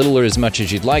as little or as much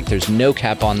as you'd like. There's no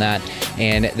cap on that,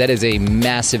 and that is a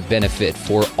massive benefit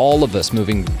for all of us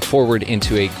moving forward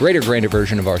into a greater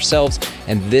version of ourselves,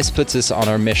 and this puts us on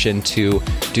our mission to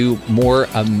do more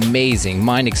amazing,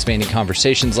 mind-expanding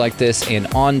conversations like this and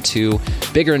on to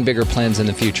bigger and bigger plans in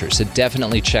the future. So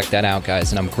definitely check that out,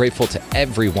 guys, and I'm grateful to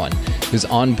everyone who's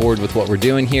on board with what we're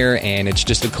doing here, and it's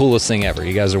just the coolest thing ever.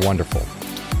 You guys are wonderful.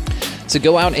 So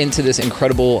go out into this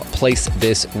incredible place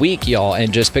this week, y'all,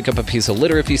 and just pick up a piece of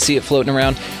litter if you see it floating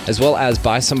around, as well as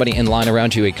buy somebody in line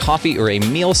around you a coffee or a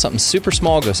meal. Something super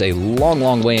small goes a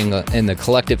long way in the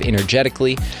collective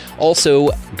energetically. Also,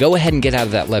 go ahead and get out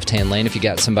of that left-hand lane if you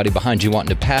got somebody behind you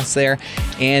wanting to pass there.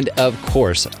 And of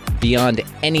course, beyond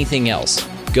anything else,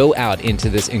 go out into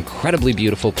this incredibly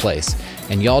beautiful place,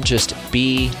 and y'all just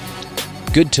be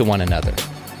good to one another.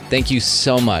 Thank you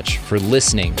so much for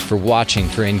listening, for watching,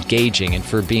 for engaging, and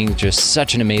for being just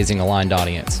such an amazing aligned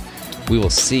audience. We will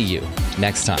see you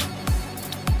next time.